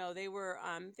 No, no,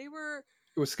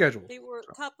 It was scheduled. they were a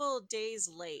So, couple days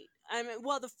late. I mean,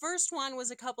 well, the first one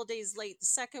was a couple days late. The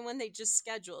second one they just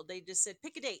scheduled. They just said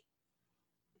pick a date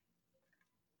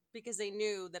because they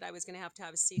knew that I was going to have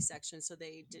a C-section, so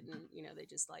they didn't. They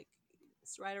just like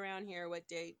it's right around here. What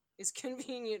date is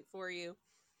convenient for you?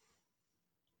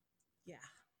 Yeah,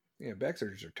 yeah, back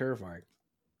surgeries are terrifying.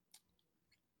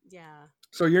 yeah.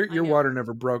 So I your know. water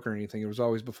never broke or anything. It was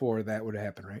always before that would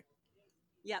happen, right?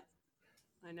 Yep.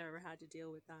 I never had to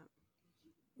deal with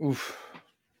that. Oof.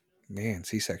 Man,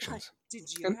 C-sections.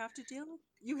 Did you And have to deal?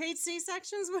 You hate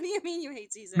C-sections? What do you mean you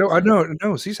hate no, I C-sections?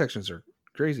 no C-sections are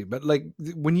crazy. But like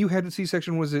when you had a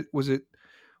C-section, was it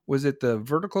the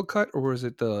vertical cut or was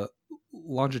it the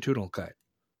longitudinal cut?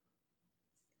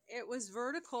 It was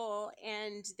vertical,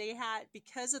 and they had,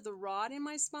 because of the rod in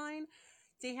my spine,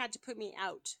 they had to put me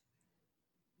out.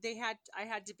 I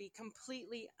had to be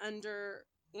completely under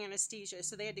anesthesia,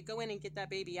 so they had to go in and get that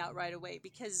baby out right away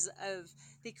because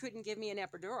they couldn't give me an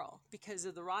epidural because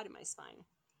of the rod in my spine.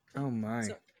 Oh my.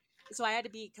 So so I had to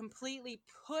be completely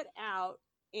put out,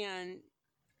 and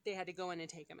they had to go in and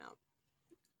take him out.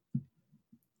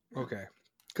 Okay.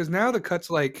 Because now the cut's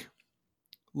like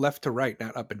left to right,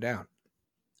 not up and down.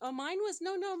 Oh, mine was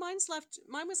no, mine's left.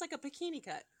 Mine was like a bikini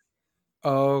cut.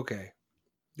 Oh, okay.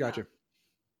 Yeah, Gotcha.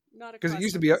 not Because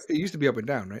across the it used to be up and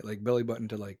down, right? Like belly button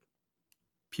to like.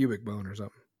 pubic bone or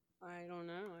something. I don't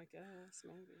know. I guess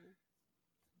maybe.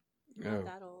 Oh. Not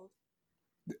that old.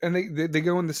 And they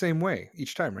go in the same way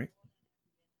each time, right?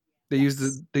 They Yes.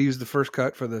 use the first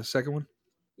cut for the second one.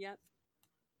 Yep.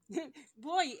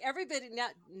 Boy, everybody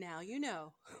now you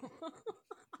know.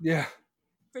 Yeah,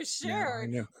 For yeah, sure. I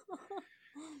know.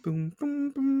 Boom,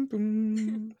 boom, boom,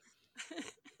 boom.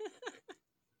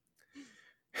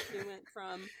 We went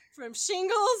from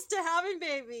shingles to having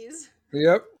babies.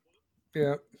 Yep.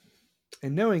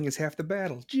 And knowing is half the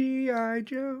battle. G.I.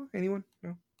 Joe. Anyone?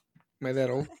 No. Am I that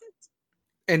old?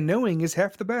 And knowing is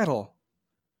half the battle.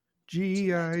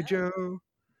 G.I. Joe.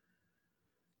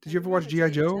 Did you ever watch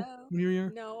G.I. Joe when you were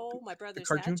young? No, my brothers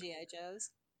cartoon? had GI Joes.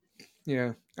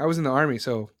 Yeah, I was in the army,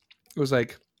 so it was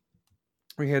like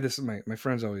we had this. My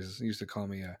friends always used to call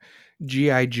me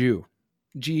G.I. Jew,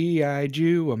 G.I.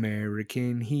 Jew,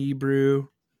 American Hebrew.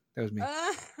 That was me.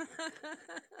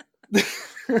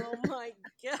 Oh my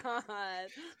god!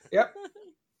 Yep,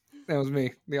 that was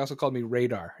me. They also called me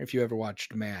Radar. If you ever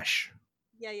watched MASH,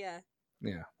 Yeah.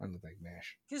 yeah, I look like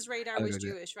MASH. Because Radar I was look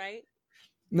like Jewish, right?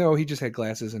 No, he just had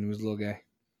glasses and he was a little guy.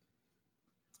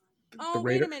 Oh,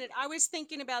 wait Radar. a minute! I was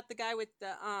thinking about the guy with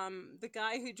the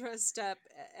guy who dressed up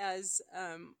as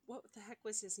what the heck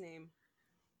was his name?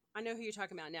 I know who you're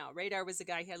talking about now. Radar was the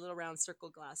guy who had little round circle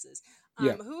glasses.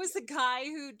 Yeah. Who was the guy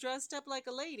who dressed up like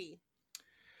a lady?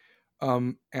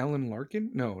 Alan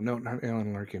Larkin? No, not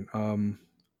Alan Larkin.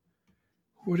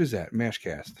 What is that?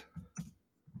 Mashcast.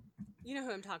 You know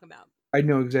who I'm talking about. I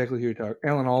know exactly who you're talking.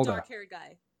 Alan Alda. Dark-haired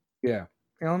guy. Yeah,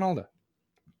 Alan Alda.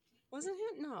 Wasn't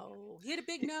he? No, he had a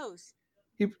big nose.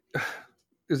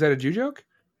 Is that a Jew joke?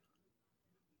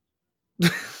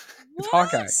 It's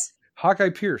What? Hawkeye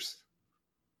Pierce.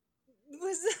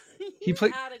 Was He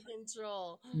played out of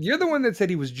control? You're the one that said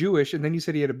he was Jewish, and then you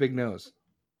said he had a big nose.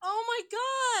 Oh my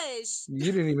gosh!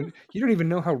 You don't even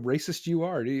know how racist you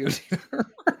are, do you? God.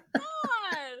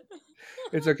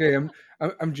 It's okay.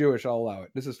 I'm Jewish. I'll allow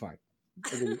it. This is fine.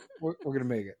 We're gonna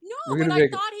make it. No, We're but gonna I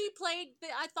make thought he played.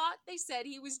 I thought they said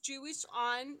he was Jewish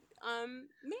on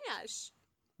MASH.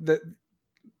 it.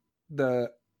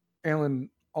 The Alan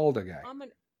Alda guy.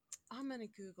 I'm gonna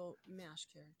Google MASH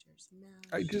characters.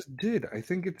 MASH. I just did. I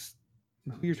think it's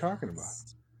who you're talking about.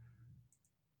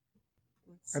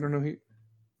 I don't know who.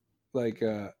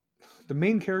 The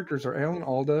main characters are Alan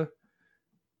Alda,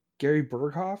 Gary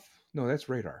Berghoff. No, that's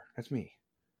Radar. That's me.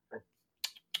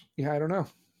 Yeah, I don't know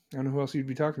who else you'd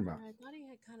be talking about. I thought he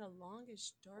had kind of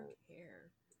longish dark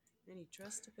hair, and he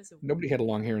dressed up as a. Nobody had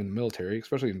long hair in the military,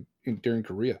 especially during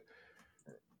Korea.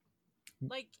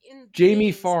 Like in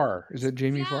Jamie Farr. Is it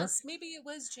Jamie Farr? Yes, maybe it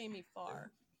was Jamie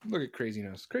Farr. Look at Crazy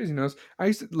Nose. Crazy Nose. I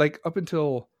used to, up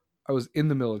until I was in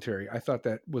the military, I thought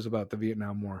that was about the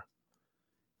Vietnam War.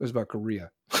 It was about Korea.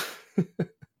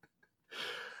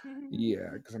 Yeah,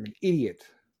 because I'm an idiot.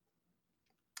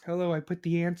 Hello, I put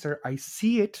the answer. I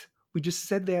see it. We just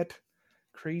said that.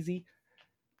 Crazy.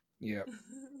 Yeah.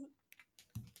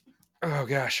 Oh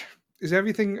gosh. Is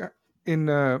everything in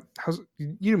how's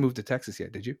you didn't move to Texas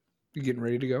yet, did you? You getting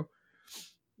ready to go?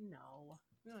 No.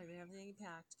 We don't even have anything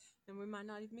packed. And we might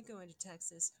not even be going to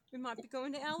Texas. We might be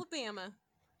going to Alabama.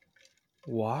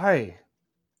 Why?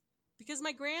 Because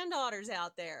my granddaughter's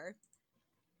out there.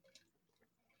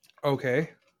 Okay.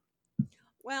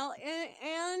 Well,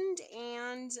 and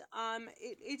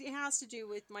it has to do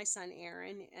with my son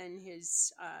Aaron and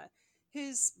his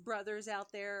brothers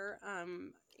out there.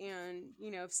 And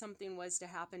if something was to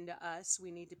happen to us,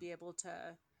 we need to be able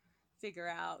to figure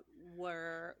out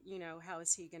where how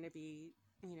is he going to be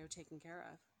taken care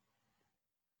of.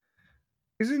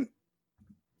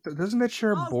 Doesn't that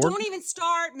share a border? Don't even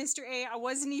start, Mr. A. I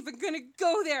wasn't even going to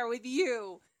go there with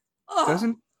you.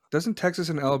 Ugh. Doesn't Texas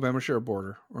and Alabama share a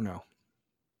border or no?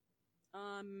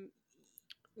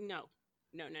 No.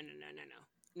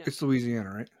 It's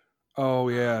Louisiana, right? Oh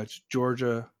yeah, it's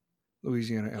Georgia,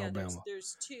 Louisiana, yeah, Alabama.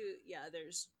 There's two. Yeah,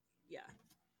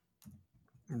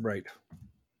 Right.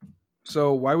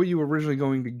 So why were you originally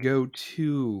going to go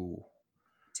to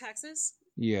Texas?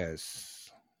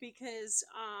 Yes. Because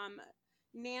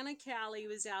Nana Callie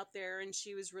was out there and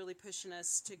she was really pushing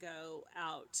us to go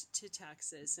out to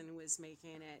Texas and was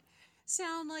making it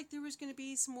sound like there was going to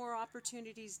be some more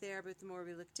opportunities there, but the more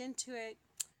we looked into it,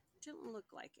 didn't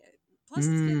look like it. Plus,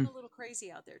 it's getting a little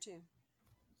crazy out there too.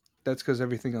 That's because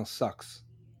everything else sucks.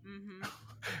 Mm-hmm.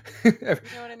 You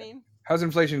know what I mean? How's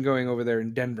inflation going over there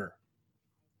in Denver?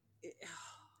 Is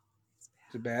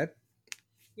it bad?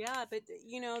 Yeah, but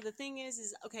the thing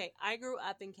is okay, I grew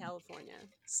up in California,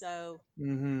 so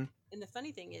and the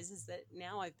funny thing is that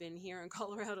now I've been here in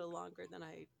Colorado longer than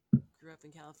I grew up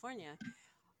in California.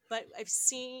 But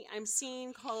I'm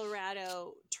seeing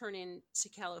Colorado turn into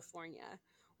California,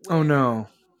 Oh where no.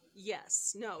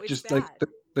 yes, no, it's Just like bad.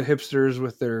 the hipsters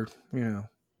with their, No,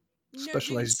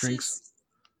 specialized it's drinks. just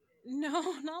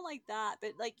no, not like that,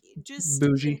 but like just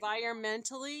Bougie.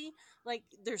 environmentally, like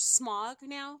there's smog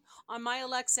now on my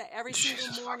Alexa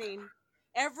Jesus fuck.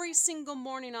 every single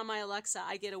morning on my Alexa,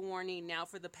 I get a warning now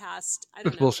for the past, I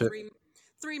don't That's know, bullshit.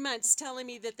 3 months telling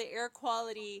me that the air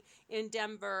quality in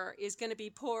Denver is going to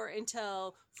be poor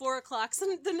until 4 o'clock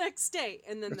the next day.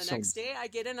 And then the That's so next day I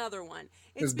get another one.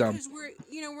 It's that's dumb. because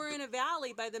we're in a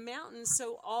valley by the mountains.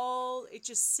 So it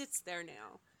just sits there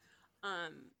now.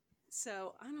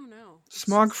 So I don't know. It's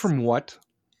Smog just from what?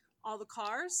 all the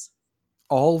cars.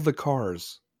 All the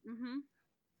cars. Mm-hmm.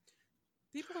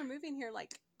 People are moving here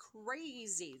like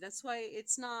crazy. That's why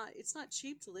it's not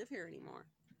cheap to live here anymore.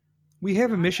 We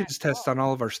have Not at emissions tests all. on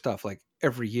all of our stuff like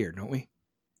every year, don't we?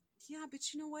 Yeah,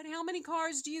 but you know what? How many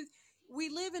cars do you? We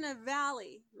live in a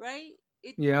valley, right?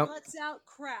 It Yeah. lets out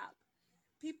crap.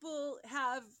 People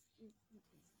have.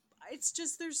 It's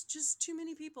just there's just too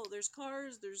many people. There's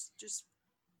cars. There's just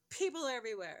people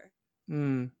everywhere.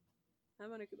 Mm. I'm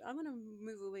gonna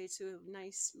move away to a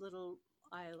nice little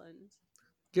island.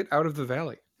 Get out of the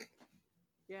valley.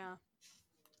 Yeah.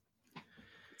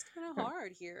 It's kind of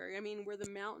hard here. I mean, where the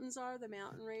mountains are, the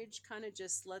mountain range kind of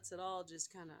just lets it all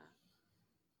just kind of.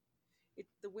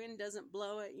 The wind doesn't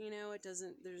blow it. It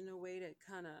doesn't. There's no way to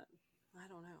kind of. I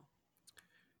don't know.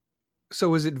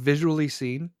 So is it visually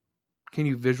seen? Can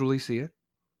you visually see it?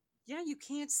 Yeah, you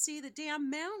can't see the damn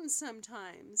mountain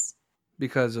sometimes.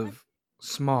 Because of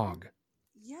smog.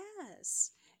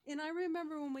 Yes. And I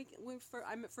remember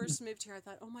I first moved here, I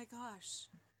thought, oh my gosh,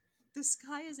 the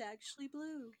sky is actually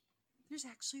blue. There's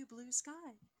actually a blue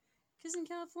sky. Because in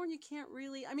California, you can't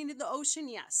really, I mean, in the ocean,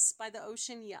 yes. By the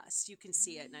ocean, yes, you can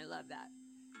see it, and I love that.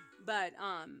 But,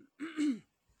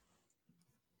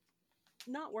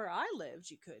 not where I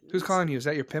lived, you couldn't. Who's calling you? Is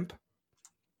that your pimp?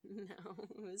 No,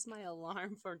 it was my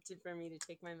alarm for me to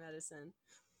take my medicine.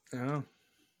 Oh.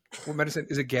 What medicine?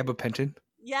 Is it gabapentin?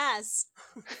 Yes.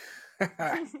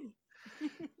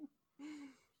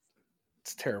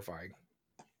 It's terrifying.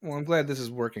 Well, I'm glad this is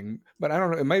working, but I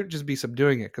don't know. It might just be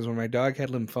subduing it because when my dog had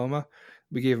lymphoma,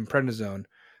 we gave him prednisone.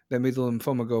 That made the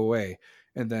lymphoma go away,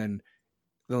 and then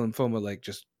the lymphoma like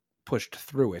just pushed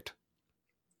through it.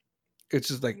 It's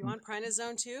just Are like, you on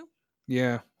prednisone too?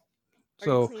 yeah. Are you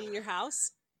So, cleaning your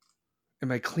house?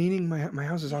 am I cleaning my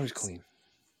house? Is always Yes. clean.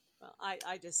 Well,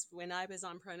 I just when I was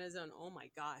on prednisone, oh my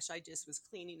gosh, I just was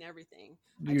cleaning everything.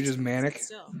 I You're just couldn't sit manic.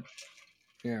 still.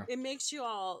 Yeah. It makes you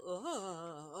all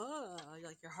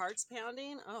like your heart's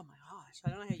pounding. Oh my gosh, I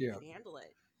don't know how you Yeah. can handle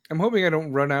it. I'm hoping I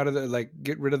don't run out of the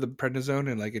get rid of the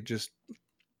prednisone and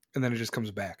and then it just comes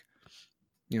back.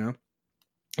 I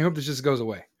hope this just goes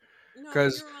away No,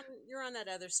 because you're on that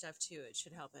other stuff too. It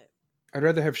should help it. I'd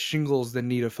rather have shingles than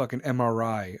need a fucking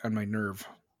MRI on my nerve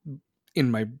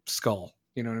in my skull.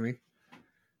 You know what I mean?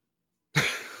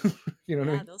 You know what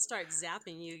I Yeah, mean? they'll start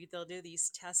zapping you. They'll do these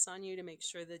tests on you to make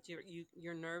sure that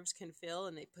your nerves can feel,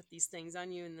 and they put these things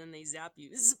on you, and then they zap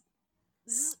you. Zzz,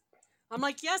 zzz. I'm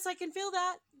like, yes, I can feel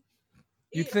that.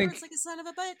 You'd It think hurts like a son of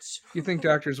a bitch. you think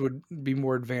doctors would be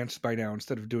more advanced by now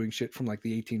instead of doing shit from like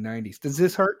the 1890s. Does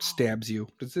this hurt? Stabs you.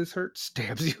 Does this hurt?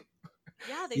 Stabs you.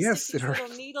 Yeah, they Yes, stick it these little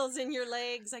hurts. needles in your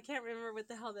legs. I can't remember what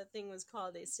the hell that thing was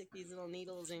called. They stick these little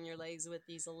needles in your legs with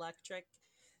these electric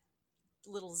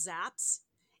little zaps.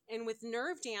 And with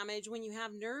nerve damage, when you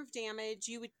have nerve damage,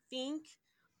 you would think,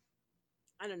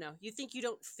 I don't know, you think you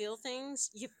don't feel things.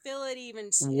 You feel it it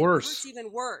hurts Worse.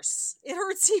 even worse. It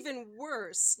hurts even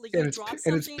worse. Like And you it's drop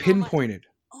and it's something on my, pinpointed.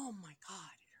 oh my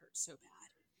God, it hurts so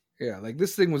bad. Yeah, like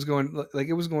this thing was going like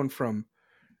it was going from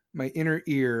my inner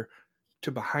ear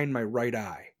to behind my right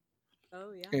eye.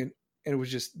 Oh yeah. And it was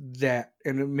just that,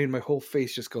 and it made my whole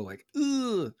face just go like,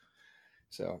 ugh.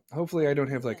 So hopefully I don't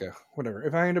have like a whatever.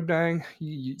 If I end up dying,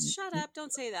 Shut up.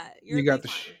 Don't say that. you You'll got be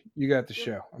you got the fine.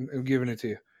 show. I'm giving it to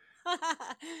you.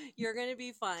 You're going to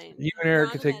be fine. You and You're Eric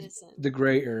on can the take medicine. the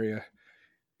gray area,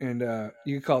 and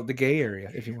you can call it the gay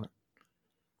area if you want.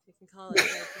 You can call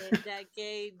it that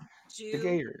gay Jew. The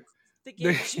gay area. The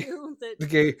gay Jew.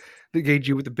 The gay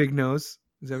Jew with the big nose.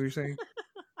 Is that what you're saying?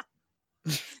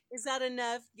 Is that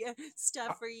enough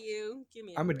stuff for you? Give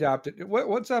me a I'm break. adopted.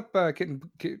 What's up, kitten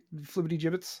flibbity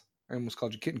gibbets? I almost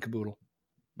called you kitten caboodle.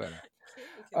 But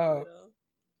what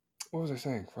was I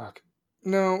saying? Fuck.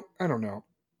 No, I don't know.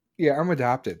 Yeah, I'm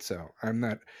adopted, so I'm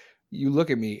not. You look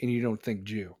at me and you don't think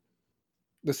Jew,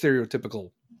 the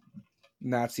stereotypical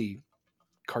Nazi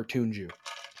cartoon Jew.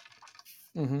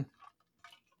 Mm-hmm.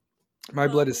 My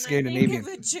blood is When I Scandinavian.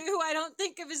 think of a Jew, I don't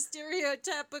think of a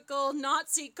stereotypical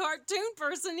Nazi cartoon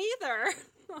person either.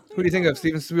 Who do you think of?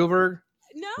 Steven Spielberg?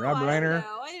 No, Rob I don't Reiner?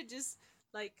 know. I just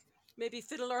like maybe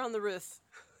Fiddler on the Roof.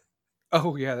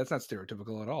 Oh yeah, that's not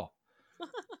stereotypical at all.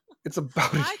 It's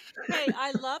about Hey,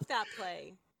 I love that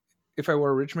play. If I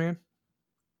Were a Rich Man.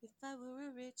 If I were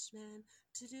a rich man.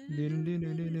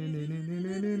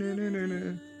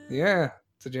 Yeah,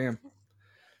 it's a jam.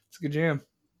 It's a good jam.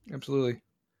 Absolutely.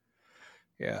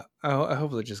 Yeah, I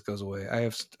hope it just goes away. I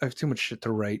have too much shit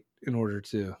to write in order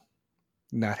to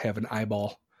not have an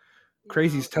eyeball.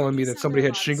 Crazy's telling me that somebody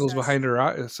had shingles behind her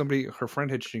eye. Her friend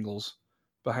had shingles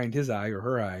behind his eye or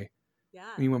her eye.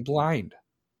 Yeah. And he went blind.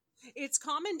 It's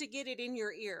common to get it in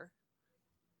your ear.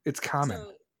 It's common.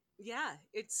 So, yeah,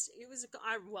 it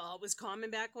was common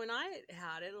back when I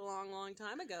had it a long, long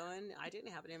time ago, and I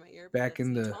didn't have it in my ear. Back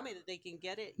in the told me that they can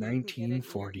get it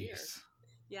 1940s.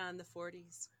 Yeah, in the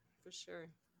 40s, for sure.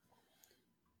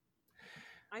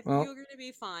 I think you're going to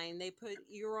be fine.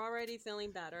 You're already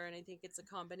feeling better, and I think it's a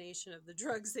combination of the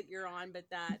drugs that you're on, but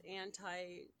that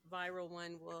antiviral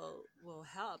one will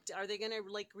help. Are they going to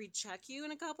recheck you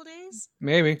in a couple days?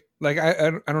 Maybe.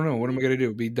 I don't know. What am I going to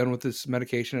do? Be done with this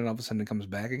medication and all of a sudden it comes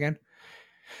back again?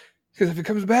 Because if it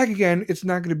comes back again, it's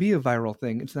not going to be a viral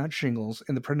thing. It's not shingles,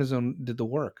 and the prednisone did the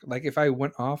work. If I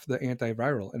went off the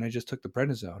antiviral and I just took the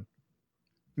prednisone,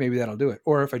 maybe that'll do it.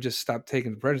 Or if I just stopped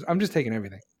taking the prednisone, I'm just taking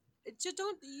everything.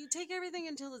 You take everything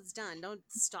until it's done. Don't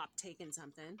stop taking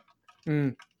something.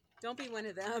 Don't be one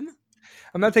of them.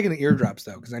 I'm not taking the eardrops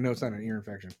though, because I know it's not an ear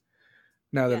infection.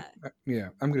 Now that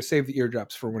I'm going to save the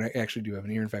eardrops for when I actually do have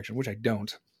an ear infection, which I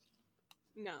don't.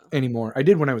 No. Anymore. I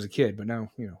did when I was a kid, but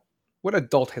now what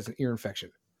adult has an ear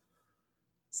infection?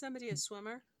 Somebody a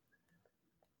swimmer.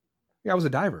 Yeah, I was a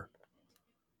diver.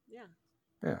 Yeah.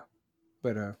 Yeah,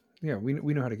 but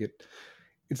we know how to get.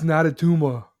 It's not a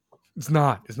tumor. It's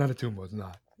not a tumor. It's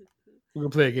not. We're gonna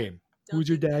play a game. Who's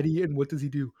your daddy and what does he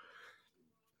do?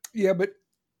 Yeah, but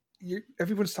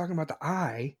everyone's talking about the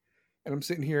eye, and I'm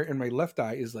sitting here, and my left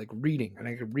eye is reading, and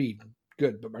I can read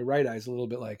good, but my right eye is a little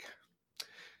bit I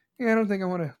don't think I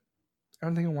want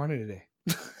it today.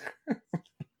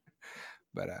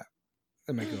 But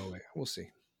that might go away. We'll see.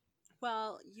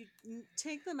 Well, you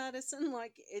take the medicine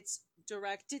like it's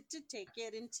directed to take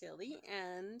it until the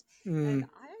end. And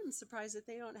I am surprised that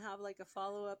they don't have a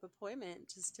follow-up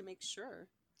appointment just to make sure.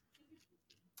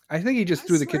 I think he just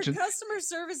threw the kitchen. Customer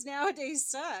service nowadays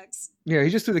sucks. Yeah, he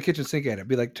just threw the kitchen sink at it.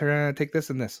 Be like, take this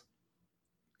and this.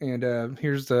 And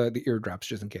here's the eardrops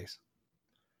just in case.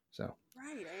 So.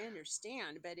 Right, I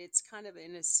understand, but it's kind of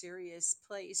in a serious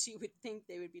place. You would think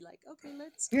they would be like, okay,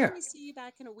 let me see you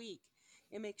back in a week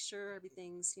and make sure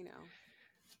everything's,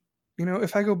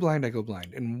 if I go blind, I go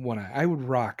blind in one eye. I would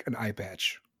rock an eye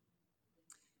patch.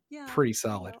 Yeah. Pretty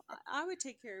solid. I would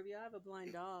take care of you. I have a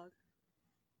blind dog.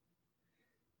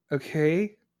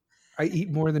 Okay. I eat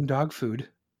more than dog food.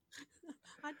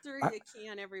 I'd throw you a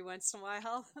can every once in a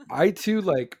while. I too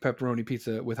like pepperoni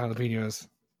pizza with jalapenos.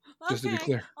 Just to be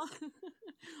clear.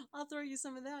 I'll throw you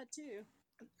some of that too.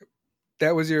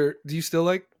 That was do you still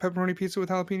like pepperoni pizza with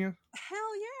jalapeno?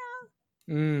 Hell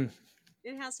yeah.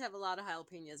 It has to have a lot of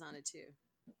jalapenos on it too.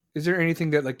 Is there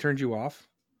anything that turns you off?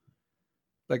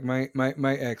 My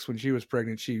ex, when she was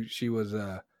pregnant, she was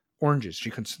oranges.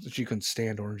 She couldn't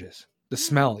stand oranges. The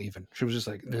smell even. She was just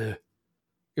ugh.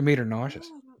 It made her nauseous.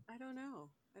 I don't know.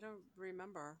 I don't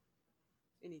remember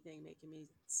anything making me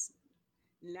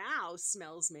now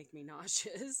smells make me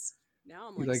nauseous. Now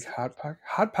I'm like Hot Pockets?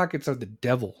 Hot Pockets are the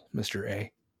devil, Mr.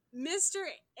 A. Mr.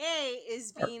 A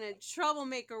is being a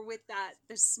troublemaker with that.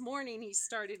 This morning he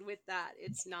started with that.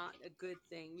 It's not a good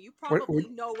thing. You probably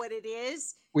know what it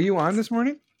is. Were you on this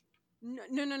morning?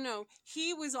 No.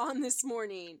 He was on this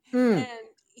morning. And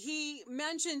he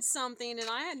mentioned something and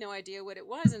I had no idea what it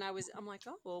was. And I'm like,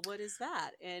 oh, well, what is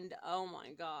that? And oh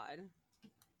my God.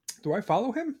 Do I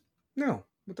follow him? No.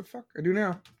 What the fuck? I do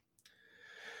now.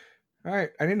 All right.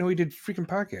 I didn't know he did freaking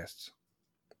podcasts.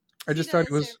 I just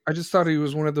thought he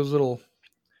was one of those little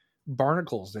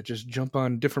barnacles that just jump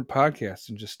on different podcasts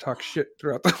and just talk shit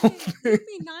throughout the whole thing.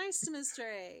 Be nice to Mr.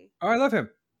 A. Oh, I love him.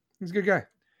 He's a good guy.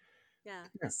 Yeah.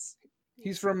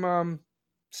 He's from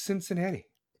Cincinnati.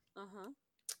 Uh-huh.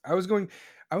 I was going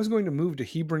to move to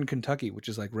Hebron, Kentucky, which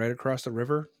is right across the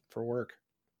river for work.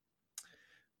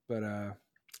 But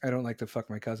I don't like to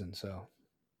fuck my cousin, so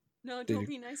no, don't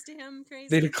be nice to him,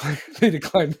 crazy. They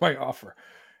declined my offer.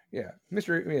 Yeah,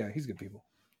 Mr. A, yeah, he's good people.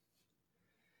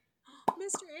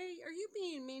 Mr. A, are you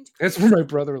being mean to That's where my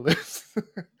brother lives.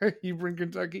 Hebron,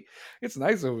 Kentucky. It's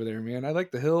nice over there, man. I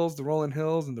like the hills, the rolling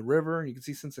hills and the river, and you can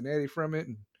see Cincinnati from it.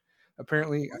 And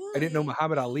Apparently, Oh, I didn't know boy.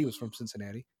 Muhammad Ali was from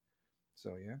Cincinnati.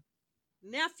 So, yeah.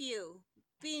 Nephew,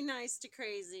 be nice to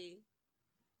Crazy.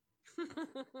 You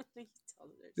tell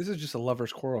her This is just a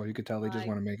lover's quarrel. You could tell they just Like-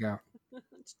 want to make out.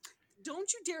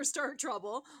 Don't you dare start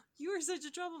trouble. You are such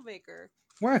a troublemaker.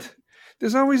 What?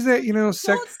 There's always that, Don't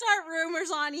start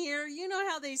rumors on here. You know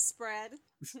how they spread.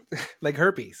 like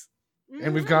herpes.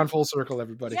 And we've Mhm. gone full circle,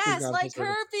 everybody. We've Yes, gone like full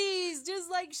circle. herpes, just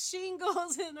like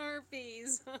shingles and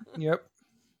herpes. Yep.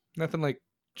 Nothing like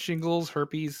shingles,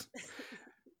 herpes,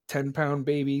 10-pound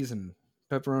babies, and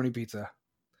pepperoni pizza.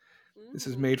 This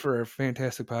is Mhm. made for a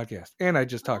fantastic podcast. And I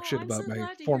just talked Oh, shit I'm about so my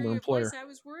glad to former hear your employer voice. I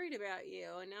was worried about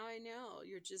you, and now I know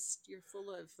you're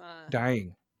full of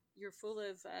dying. you're full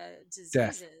of Death.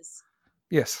 diseases.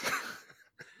 Yes.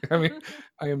 I mean,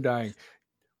 I am dying.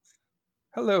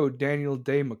 Hello, Daniel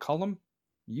Day McCullum.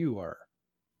 You are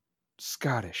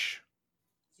Scottish.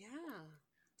 Yeah.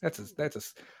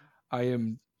 I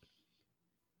am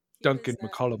He Duncan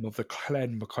was, McCullum of the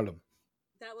Clan McCullum.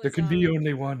 That was There can be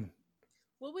only one.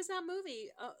 what was that movie?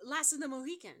 Last of the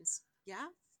Mohicans. Yeah.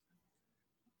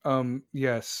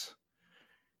 Yes.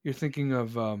 You're thinking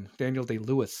of Daniel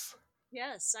Day-Lewis.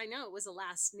 Yes, I know it was a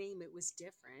last name. It was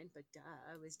different, but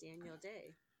it was Daniel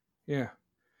Day. Yeah.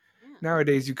 Yeah.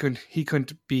 Nowadays he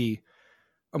couldn't be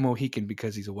a Mohican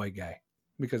because he's a white guy.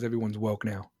 Because everyone's woke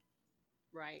now.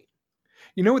 Right.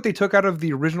 You know what they took out of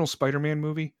the original Spider-Man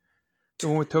movie? The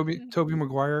one with Tobey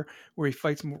Maguire, where he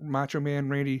fights Macho Man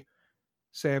Randy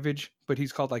Savage, but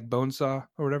he's called like Bonesaw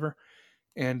or whatever.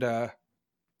 And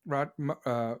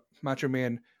Macho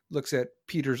Man looks at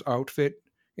Peter's outfit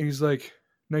and he's like,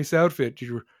 "Nice outfit.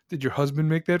 Did your husband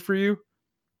make that for you?"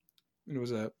 And it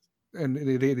was and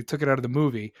they took it out of the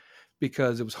movie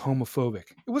because it was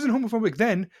homophobic. It wasn't homophobic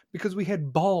then because we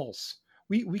had balls.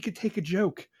 We could take a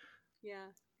joke. Yeah.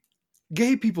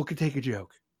 Gay people could take a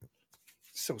joke.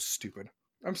 So stupid.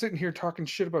 I'm sitting here talking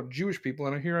shit about Jewish people,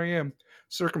 and here I am,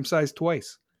 circumcised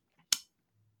twice.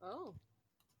 Oh,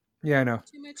 Yeah, I know.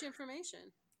 too much information.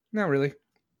 Not really.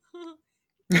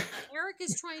 Eric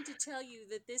is trying to tell you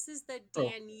that this is the Oh.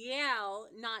 Danielle,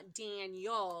 not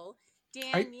Daniel,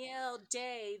 Danielle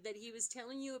Day that he was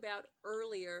telling you about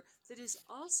earlier. That is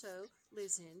also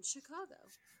lives in Chicago.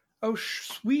 Oh,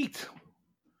 sweet.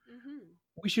 Mm-hmm.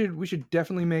 We should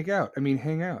definitely make out. I mean,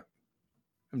 hang out.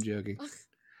 I'm joking.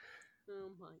 Oh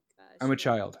my gosh! I'm a you're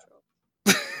child.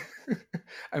 out of trouble.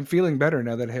 I'm feeling better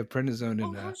now that I have prednisone Oh,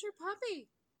 and how's your puppy?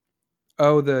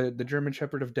 the German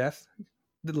Shepherd of Death,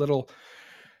 the little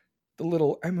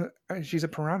she's a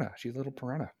piranha. She's a little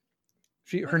piranha.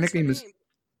 Her nickname is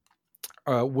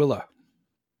Willa.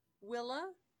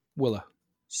 Willa.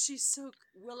 She's so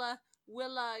Willa.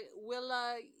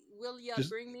 Will ya Just-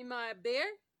 bring me my beer?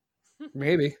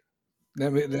 Maybe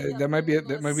that might be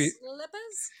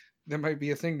slippers. that might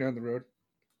be a thing down the road.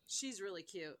 She's really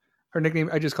cute. Her nickname,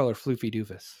 I just call her Floofy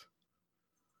Doofus.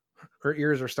 Her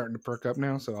ears are starting to perk up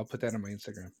now, so I'll put that on my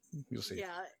Instagram. You'll see. Yeah,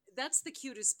 that's the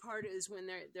cutest part is when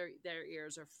their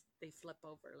ears they flip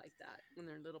over like that when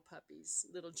they're little puppies,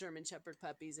 little German Shepherd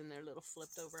puppies, and they're little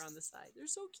flipped over on the side. They're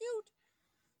so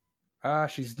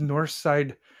cute. She's North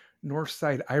Side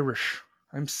Irish.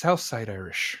 I'm South Side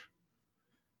Irish.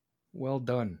 Well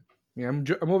done. Yeah, I'm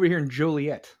over here in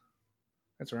Joliet.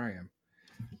 That's where I am.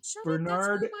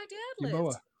 Bernard that's where my dad Yaboa.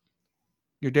 lived.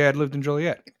 Your dad lived in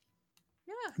Joliet.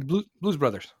 Yeah. The Blues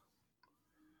Brothers.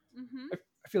 Mm-hmm.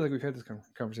 I feel like we've had this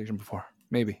conversation before.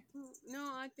 Maybe. No,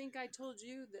 I think I told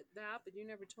you that, but you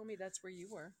never told me that's where you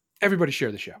were. Everybody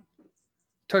share the show.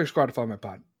 Tell your squad to follow my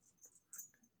pod.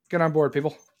 Get on board,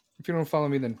 people. If you don't follow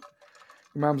me, then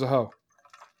your mom's a hoe.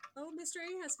 Oh, Mr.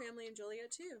 A has family in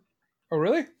Joliet too. Oh,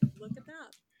 really? Look at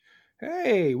that.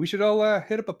 Hey, we should all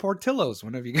hit up a Portillo's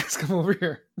whenever you guys come over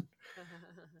here.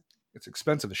 It's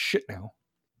expensive as shit now.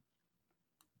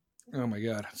 Oh my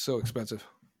god, it's so expensive.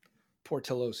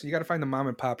 Portillo's. You got to find the mom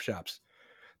and pop shops.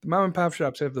 The mom and pop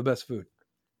shops have the best food.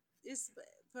 Is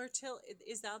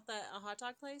that a hot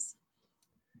dog place?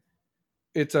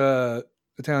 It's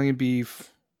Italian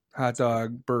beef, hot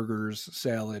dog, burgers,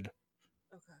 salad.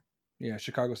 Okay. Yeah,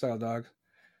 Chicago style dog.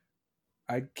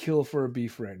 I'd kill for a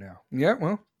beef right now. Yeah,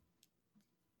 well,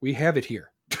 we have it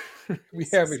here. We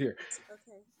have it here.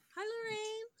 Okay. Hi,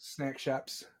 Lorraine. Snack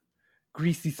shops,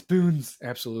 greasy spoons,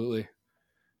 absolutely.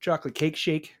 Chocolate cake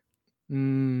shake. So wait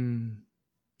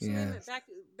a Yeah. minute,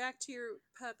 back to your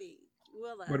puppy,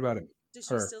 Willa. What about it? Does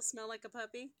she Her. still smell like a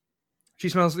puppy? She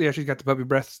smells. Yeah, she's got the puppy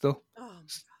breath still. Oh,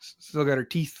 Still got her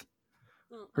teeth.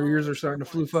 Her ears are starting to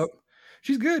floof up.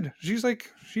 She's good.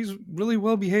 She's really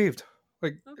well behaved.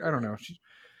 Like, Okay. I don't know.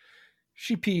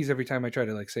 She pees every time I try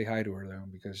to like say hi to her though,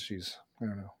 because I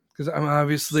don't know. Because I'm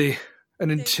obviously an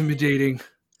They intimidating,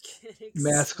 get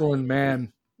masculine excited.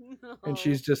 man, and No,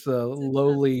 she's just a it's a puppy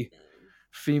lowly thing.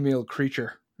 female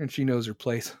creature, and she knows her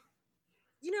place.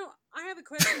 You know, I have a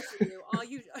question for you. All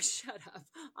you shut up.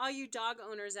 All you dog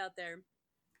owners out there.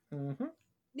 Mm-hmm.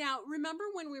 Now, remember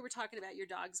when we were talking about your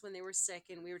dogs when they were sick,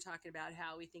 and we were talking about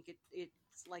how we think it's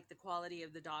like the quality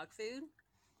of the dog food?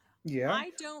 Yeah.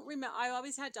 I don't remember. I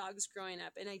always had dogs growing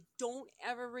up, and I don't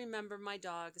ever remember my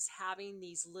dogs having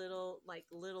these little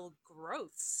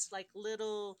growths, like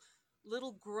little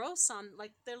growths on,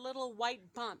 like their little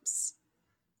white bumps.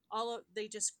 They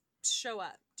just show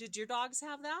up. Did your dogs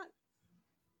have that?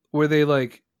 Were they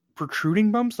like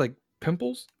protruding bumps, like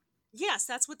pimples? Yes,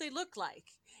 that's what they look like.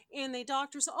 And the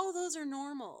doctor said, "Oh, those are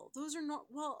normal. Those are not."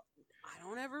 Well, I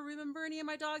don't ever remember any of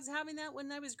my dogs having that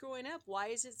when I was growing up. Why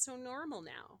is it so normal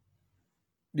now?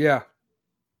 Yeah.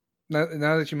 Now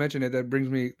that you mention it, that brings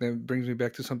me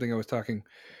back to something I was talking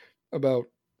about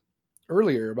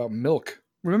earlier about milk.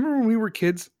 Remember when we were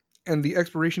kids and the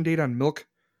expiration date on milk,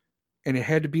 and it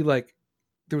had to be like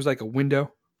there was like a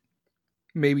window,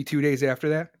 maybe 2 days after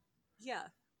that. Yeah.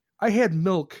 I had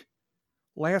milk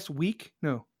last week,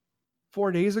 no,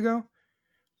 4 days ago,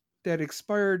 that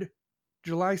expired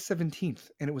July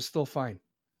 17th, and it was still fine.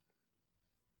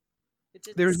 It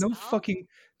didn't There's no smell. fucking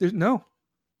there's no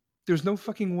there's no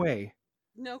fucking way.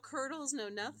 No curdles, no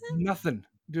nothing. Nothing.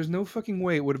 There's no fucking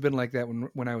way it would have been like that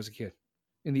when I was a kid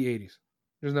in the 80s.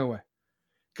 There's no way.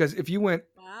 Because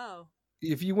Wow.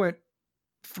 if you went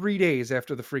 3 days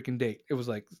after the freaking date, it was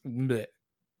like bleh.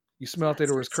 You Yeah, smelt it it,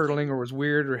 or it was starts to get curdling, or it was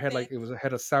weird, or thick.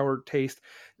 had a sour taste.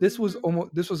 Mm-hmm.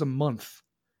 This was a month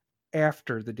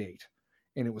after the date,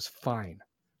 and it was fine,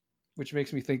 which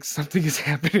makes me think something is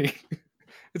happening.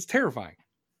 It's terrifying.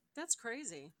 That's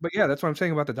crazy. But yeah, that's what I'm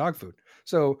saying about the dog food.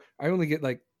 So I only get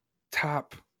like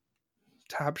top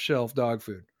top shelf dog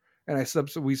food, and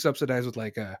we subsidize with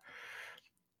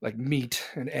like meat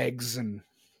and eggs and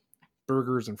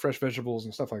burgers and fresh vegetables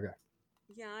and stuff like that.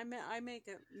 Yeah,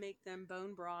 make them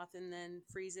bone broth and then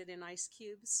freeze it in ice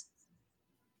cubes,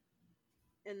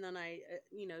 and then I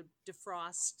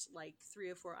defrost like 3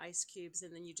 or 4 ice cubes,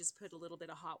 and then you just put a little bit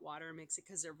of hot water and mix it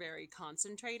because they're very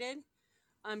concentrated.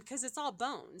 Because it's all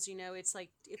bones, it's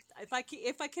like if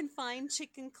I can find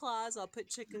chicken claws, I'll put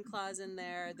chicken claws in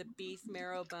there, the beef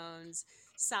marrow bones,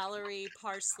 celery,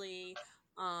 parsley,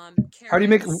 How do you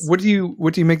make carrots. what do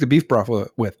you make the beef broth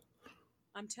with?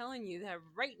 I'm telling you that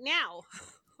right now.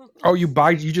 Oh, you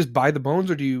just buy the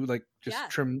bones, or do you like just Yeah.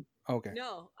 trim? Okay.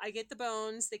 No, I get the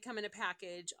bones. They come in a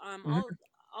package. Hmm.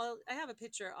 I have a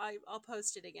picture. I'll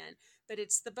post it again. But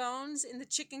it's the bones and the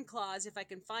chicken claws if I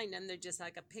can find them. They're just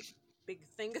like a big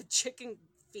thing of chicken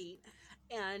feet,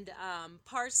 and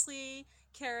parsley,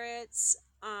 carrots,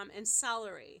 and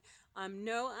celery.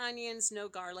 No onions, no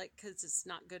garlic because it's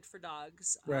not good for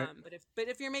dogs. Right. But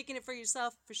if you're making it for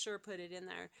yourself, for sure put it in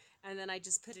there. And then I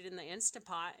just put it in the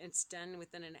Instapot. It's done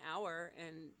within an hour,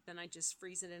 and then I just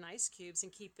freeze it in ice cubes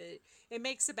and keep it. It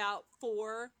makes about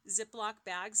 4 Ziploc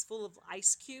bags full of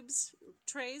ice cubes,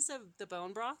 trays of the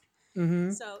bone broth. Hmm.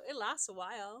 So it lasts a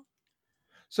while.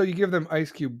 So you give them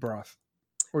ice cube broth,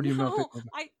 or do you melt it? No,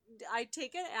 I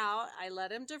take it out. I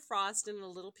let them defrost in a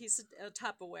little piece of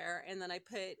Tupperware, and then I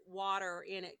put water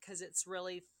in it because it's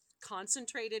really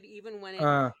concentrated. Even when it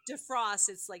Uh, defrosts,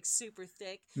 it's like super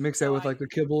thick. Mix that So with like the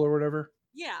kibble or whatever.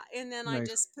 yeah, and then I Nice.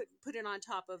 just put it on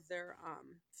top of their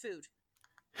food.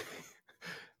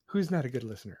 Who's not a good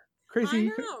listener? I Crazy.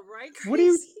 know, right? What do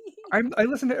you? Crazy. I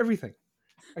listen to everything.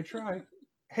 I try.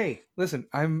 Hey, listen.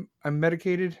 I'm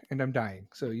medicated and I'm dying.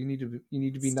 So you need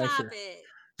to be Stop nicer. it.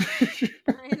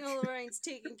 I know Lorraine's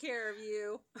taking care of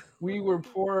you. We were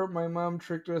poor. My mom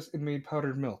tricked us and made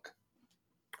powdered milk.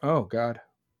 Oh God.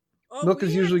 Oh, Milk is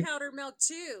we had usually. powdered milk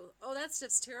too. Oh, that's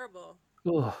just terrible.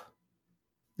 Ugh.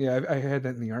 Yeah, I had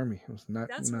that in the army. It was not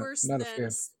That's not worse not a than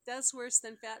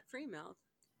fan. fat-free milk.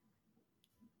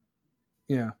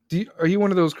 Yeah. Are you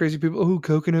one of those crazy people? Oh,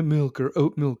 coconut milk or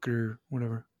oat milk or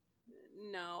whatever.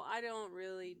 No, I don't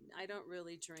really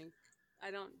drink.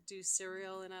 I don't do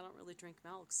cereal and I don't really drink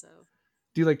milk, so.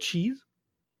 Do you like cheese?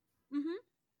 Mhm.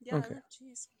 Yeah, I Okay. love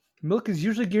cheese. Milk is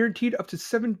usually guaranteed up to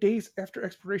 7 days after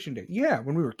expiration date. Yeah,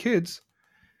 when we were kids.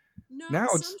 No, Now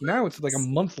it's like a sometimes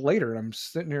month later, and I'm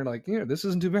sitting here like, yeah, this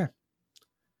isn't too bad.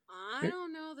 I It-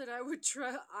 don't know that I would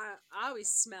try. I always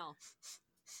smell.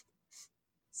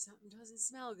 Something doesn't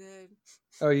smell good.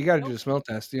 oh, you got to do Nope. the smell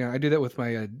test. Yeah, I do that with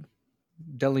my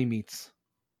deli meats.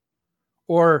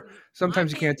 Or I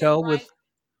sometimes you make can't them tell right.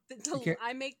 with you can't.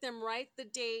 I make them write the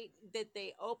date that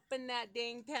they open that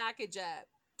dang package up.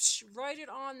 Psh, write it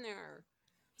on there,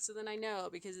 so then I know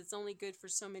because it's only good for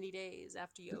so many days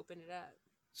after you open it up.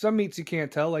 Some meats you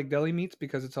can't tell, like deli meats,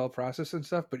 because it's all processed and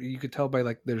stuff. But you could tell by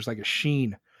like there's like a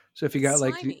sheen. So if you It's got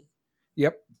like, slimy.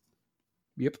 yep,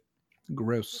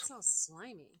 gross. It's all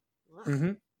slimy. Ugh.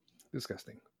 Mm-hmm.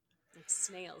 Disgusting. Like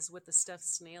snails with the stuffed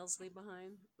snails leave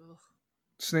behind. Ugh.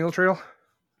 Snail trail,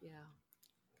 Yeah.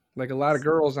 like a lot of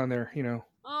girls on there,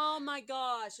 Oh my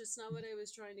gosh, that's not what I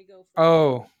was trying to go for.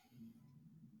 Oh,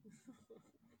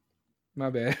 my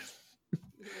bad.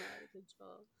 You're out of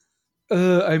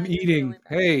control. I'm you're eating. feeling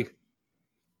bad. Hey,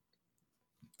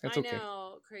 that's I okay.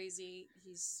 know, crazy.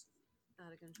 He's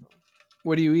out of control.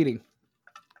 What are you eating?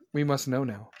 We must know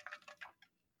now.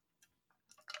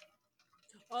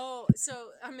 Oh, so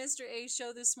on Mr. A's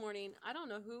show this morning, I don't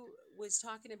know who was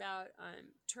talking about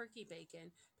turkey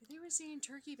bacon, but they were saying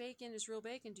turkey bacon is real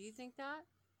bacon. Do you think that?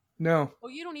 No, Oh,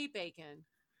 you don't eat bacon.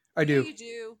 I do. Yeah, you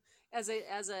do as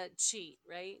a cheat,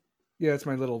 right? Yeah, it's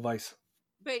my little vice.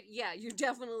 But yeah, you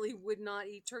definitely would not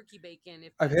eat turkey bacon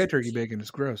if I've that's had your turkey cheat. bacon.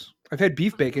 It's gross. I've had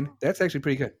beef bacon. Oh. That's actually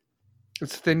pretty good.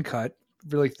 It's thin cut,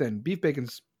 really thin. Beef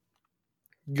bacon's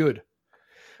good,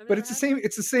 I've but never it's the had same. that.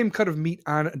 It's the same cut of meat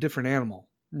on a different animal,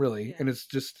 really. Yeah. And it's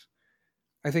just,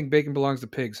 I think bacon belongs to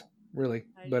pigs, really.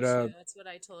 I But do too. That's what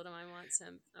I told him. I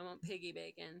want piggy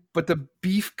bacon. but the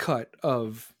beef cut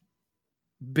of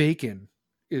bacon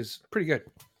is pretty good.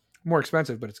 More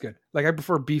expensive, but it's good. Like I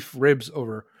prefer beef ribs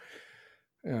over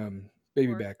baby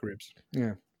Pork. back ribs.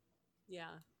 Yeah. Yeah,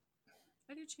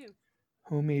 I do too.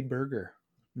 Homemade burger.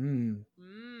 Mm.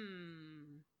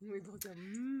 We both go.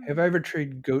 Mmm. Have I ever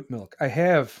tried goat milk? I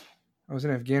have. I was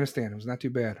in Afghanistan. It was not too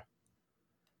bad.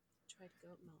 Tried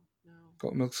goat milk? No.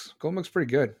 Goat milk's pretty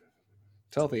good.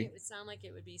 It's To me, healthy. it would sound like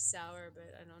it would be sour, but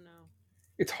I don't know.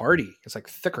 It's hearty. It's like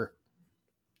thicker.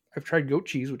 I've tried goat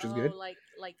cheese, which is good.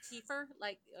 Like kefir,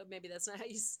 like maybe that's not how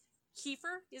you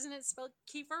kefir, isn't it spelled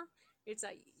kefir? It's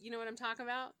like you know what I'm talking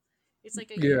about. It's like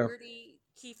a Yeah. yogurty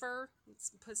kefir. It's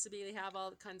supposed to be they have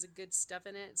all kinds of good stuff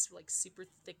in it. It's like super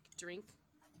thick drink.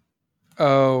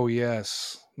 Oh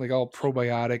yes, like all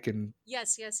probiotic and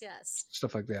Yes.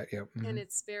 stuff like that. Yeah. And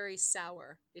it's very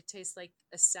sour. It tastes like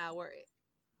a sour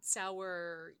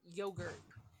yogurt.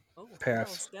 Oh,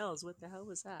 Pass. spells. What the hell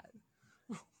was that?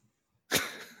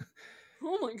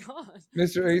 Oh my god.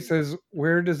 Mr. A says,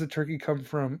 "Where does the turkey come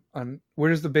from? Where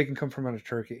does the bacon come from on a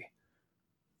turkey?"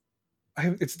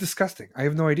 It's disgusting. I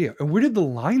have no idea. And where did the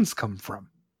lines come from?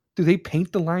 Do they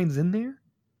paint the lines in there?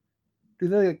 Do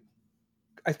they?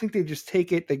 I think they just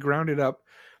take it, they ground it up,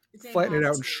 They flatten it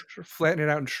have out, to. flatten it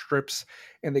out in strips,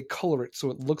 and they color it so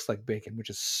it looks like bacon, which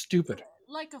is stupid.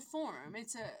 Like a form.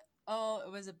 It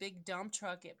was a big dump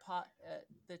truck.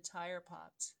 The tire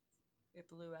popped. It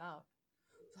blew out.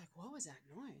 Like, what was that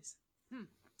noise?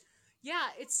 Yeah,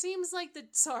 it seems like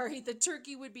the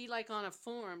turkey would be like on a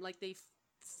form, like they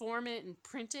form it and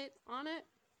print it on it.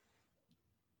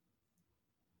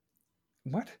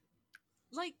 What?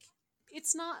 Like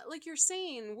it's not like you're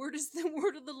saying. Where do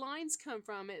the lines come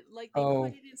from? It like they Oh.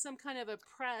 put it in some kind of a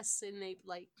press and they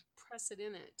like press it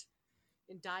in it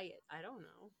and dye it. I don't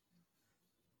know.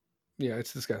 Yeah,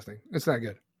 it's disgusting. It's not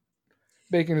good.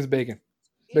 Bacon is bacon.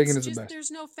 Bacon is the best.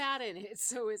 There's no fat in it,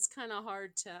 so it's kind of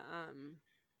hard to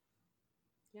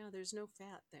yeah, there's no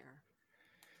fat there.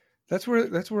 That's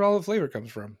where all the flavor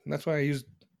comes from. And that's why I use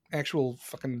actual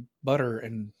fucking butter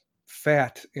and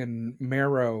fat and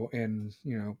marrow and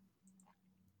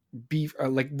beef.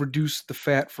 Like reduce the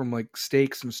fat from like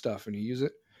steaks and stuff, and you use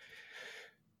it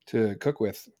to cook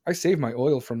with. I save my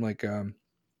oil from like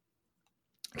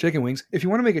chicken wings. If you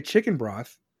want to make a chicken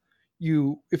broth,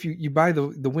 if you buy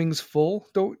the wings full,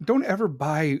 don't ever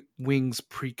buy wings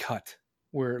pre-cut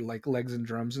where like legs and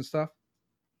drums and stuff,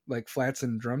 like flats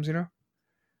and drums,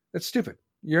 that's stupid.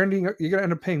 You're gonna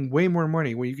end up paying way more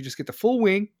money where you could just get the full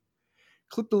wing,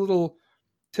 clip the little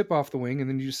tip off the wing, and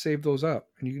then you just save those up,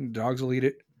 and dogs will eat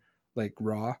it like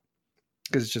raw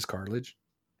because it's just cartilage,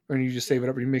 and you just save it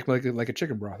up and you make like a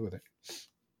chicken broth with it.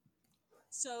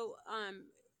 So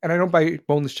And I don't buy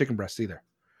boneless chicken breasts either.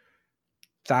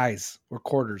 Thighs or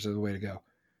quarters are the way to go.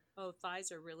 oh,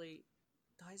 thighs are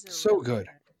So really good.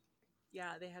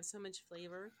 Yeah, they have so much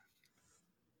flavor.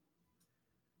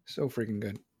 So freaking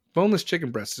good. Boneless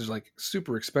chicken breasts is like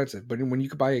super expensive, but when you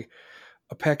could buy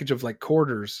a package of like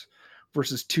quarters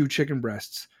versus 2 chicken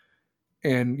breasts,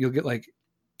 and you'll get like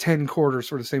 10 quarters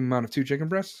for the same amount of 2 chicken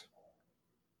breasts.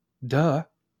 Duh.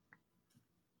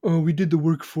 Oh, we did the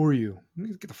work for you.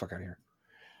 Get the fuck out of here.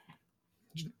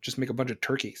 Just make a bunch of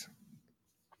turkeys.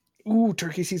 Ooh,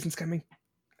 turkey season's coming.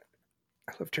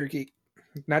 I love turkey.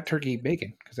 Not turkey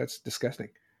bacon, because that's disgusting.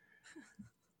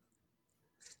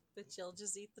 But you'll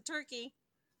just eat the turkey.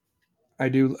 I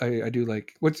do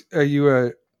like. Are you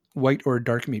a white or a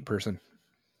dark meat person?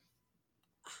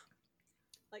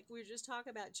 were just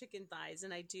talking about chicken thighs,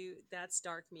 and that's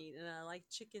dark meat, and I like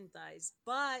chicken thighs.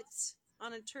 But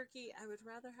on a turkey, I would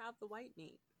rather have the white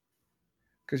meat.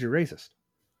 Because you're racist.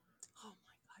 Oh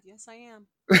my God, yes, I am.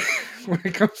 when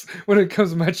it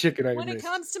comes to my chicken, I am When it racist.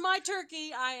 comes to my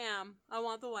turkey, I am. I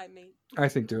want the white meat. I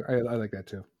think too. I like that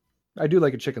too. I do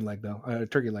like a chicken leg though. A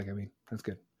turkey leg, I mean. That's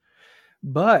good.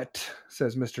 But,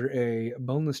 says Mr. A,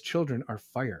 boneless children are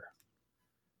fire.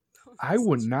 I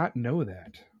would not know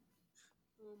that.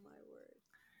 Oh my word.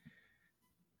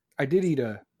 I did eat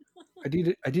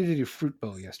a fruit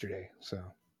bowl yesterday, so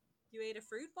You ate a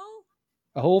fruit bowl?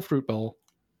 a whole fruit bowl.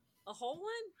 A whole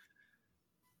one?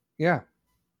 Yeah.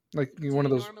 Like Do one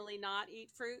you of those. normally not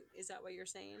eat fruit? Is that what you're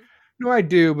saying? No, I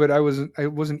do, but I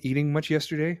wasn't eating much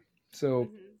yesterday. So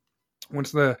Mm-hmm.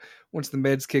 once the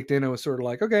meds kicked in, I was sort of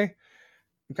like, okay,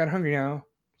 I'm kind of hungry now,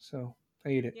 so I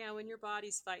ate it. Yeah, when your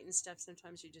body's fighting stuff,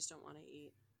 sometimes you just don't want to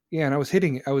eat. Yeah, and I was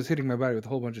hitting my body with a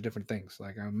whole bunch of different things.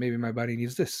 Like maybe my body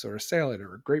needs this, or a salad,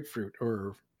 or a grapefruit,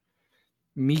 or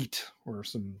meat, or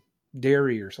some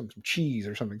dairy, or some cheese,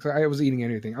 or something. So I was eating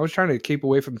anything. I was trying to keep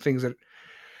away from things that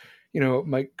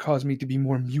might cause me to be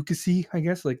more mucusy, I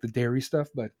guess, like the dairy stuff.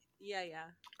 But Yeah.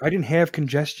 I didn't have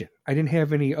congestion. I didn't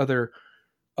have any other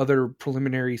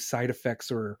preliminary side effects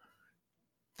or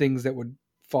things that would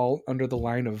fall under the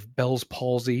line of Bell's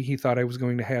palsy. He thought I was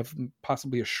going to have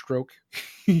possibly a stroke.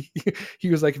 He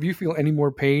was like, if you feel any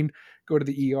more pain, go to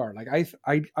the ER. Like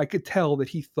I could tell that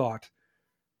he thought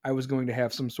I was going to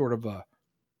have some sort of a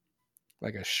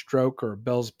stroke or a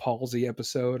Bell's palsy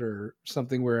episode or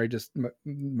something where I just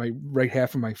my right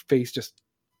half of my face just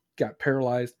got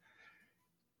paralyzed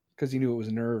because he knew it was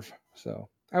a nerve. So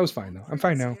I was fine though. I'm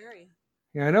fine now. Scary.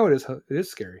 Yeah, I know it is. It is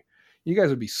scary. You guys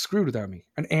would be screwed without me.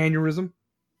 An aneurysm.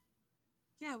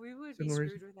 Yeah, we would be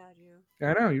screwed without you.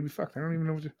 I know you'd be fucked. I don't even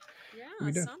know what to.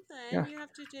 Yeah, something. Yeah. You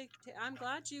have to take. I'm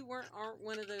glad you aren't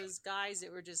one of those guys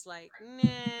that were just like,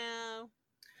 no.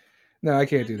 No, I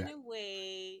can't do that. I'm gonna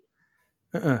wait.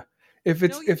 If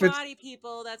it's know your body,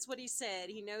 people. That's what he said.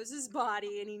 He knows his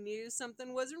body, and he knew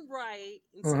something wasn't right,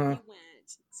 and so he went.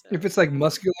 So, if it's like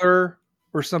muscular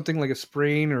or something like a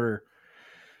sprain or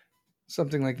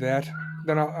something like that,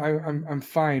 then I'm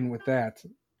fine with that.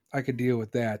 I could deal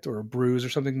with that, or a bruise or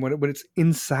something. When it's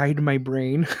inside my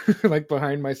brain, like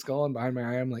behind my skull and behind my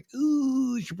eye, I'm like,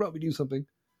 ooh, you should probably do something.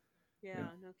 Yeah,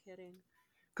 no kidding.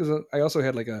 Because I also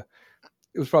had it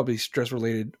was probably stress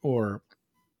related or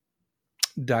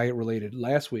diet related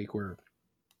last week, where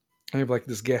I have like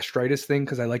this gastritis thing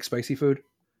because I like spicy food.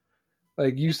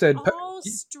 Like you said, all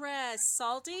stress,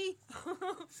 salty.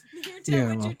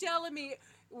 You're telling me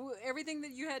everything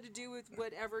that you had to do with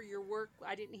whatever your work.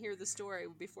 I didn't hear the story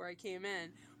before I came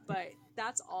in, but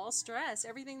that's all stress.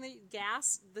 Everything the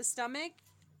stomach,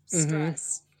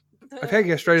 stress. I've had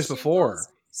gastritis before.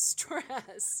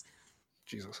 Stress.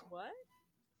 Jesus. What?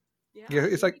 Yeah,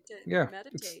 it's like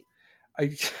meditate.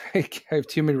 I have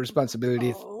too many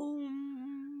responsibilities.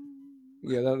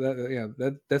 Yeah,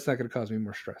 that's not going to cause me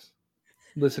more stress.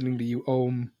 Listening to you,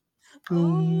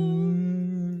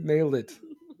 nailed it.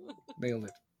 Oh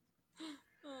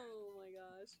my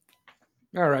gosh.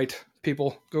 All right,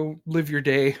 people, go live your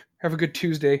day. Have a good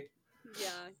Tuesday. Yeah,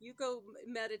 you go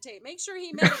meditate. Make sure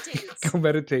he meditates. Go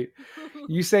meditate.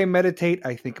 You say meditate,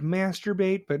 I think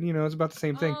masturbate, but it's about the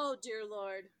same thing. Oh, dear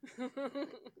Lord.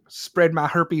 Spread my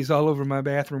herpes all over my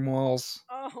bathroom walls.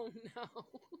 Oh, no.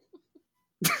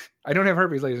 I don't have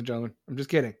herpes, ladies and gentlemen. I'm just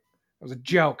kidding. It was a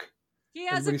joke. He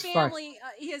has a family.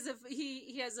 He has a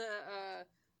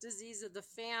disease of the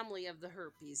family of the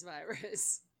herpes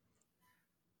virus.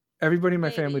 Everybody in my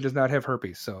family does not have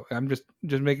herpes, so I'm just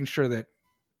making sure that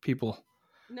people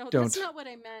don't. That's not what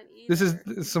I meant either. This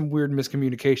is some weird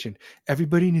miscommunication.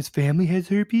 Everybody in his family has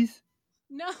herpes?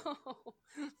 No.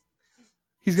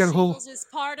 He's got a whole. Shingles is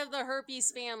part of the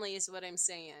herpes family, is what I'm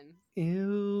saying.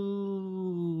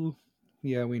 Ew.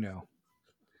 Yeah, we know.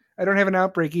 I don't have an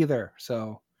outbreak either,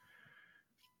 so.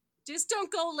 Just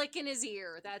don't go licking his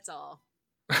ear. That's all.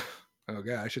 Oh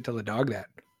god, I should tell the dog that.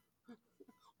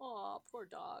 Oh, poor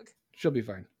dog. She'll be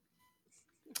fine.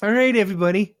 All right,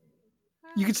 everybody.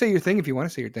 You can say your thing if you want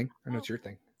to say your thing. I know it's your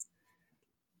thing.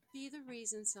 Be the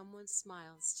reason someone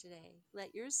smiles today.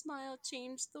 Let your smile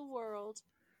change the world,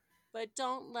 but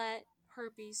don't let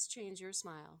herpes change your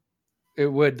smile. It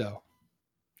would, though.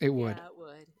 It would. Yeah, it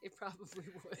would. It probably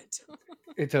would.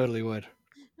 It totally would.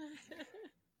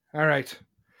 All right.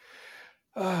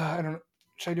 I don't know.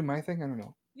 Should I do my thing? I don't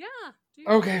know. Yeah.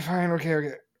 Okay, fine.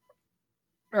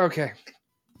 Okay.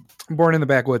 Born in the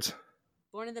backwoods.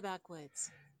 Born in the backwoods.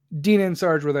 Dina and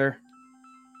Sarge were there.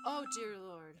 Oh, dear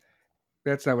Lord.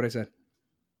 That's not what I said.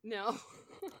 No.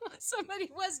 Somebody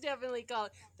was definitely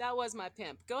calling. That was my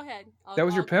pimp. Go ahead. That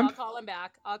was your pimp? I'll call him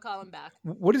back. I'll call him back.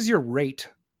 What is your rate?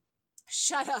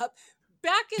 Shut up.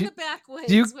 Back in Do, the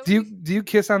backwoods. do you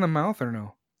kiss on the mouth or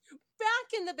no?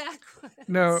 Back in the backwoods.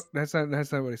 No, that's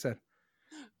not what he said.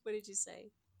 What did you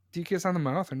say? Do you kiss on the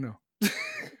mouth or no?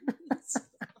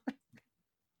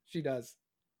 She does.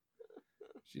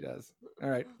 She does. All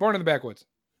right. Born in the Backwoods.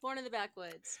 Born in the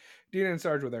Backwoods. Dina and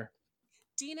Sarge were there.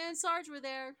 Dina and Sarge were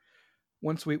there.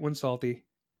 One sweet, one salty.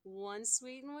 One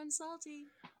sweet and one salty.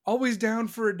 Always down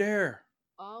for a dare.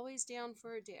 Always down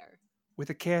for a dare. With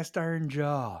a cast iron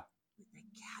jaw. With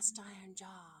a cast iron jaw.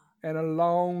 And a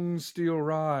long steel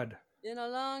rod. In a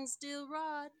long steel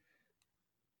rod.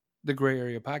 The Gray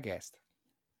Area Podcast.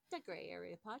 The Gray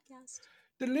Area Podcast.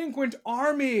 Delinquent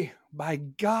Army. By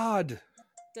God.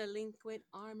 Delinquent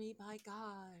Army, by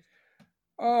God.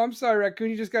 Oh, I'm sorry, Raccoon.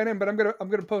 You just got in, but I'm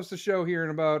gonna post the show here in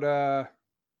about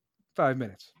 5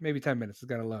 minutes, maybe 10 minutes. It's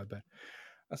got a load, but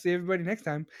I'll see everybody next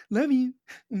time. Love you.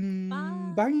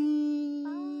 Bye. Bye.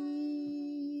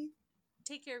 Bye.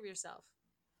 Take care of yourself.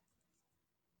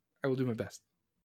 I will do my best.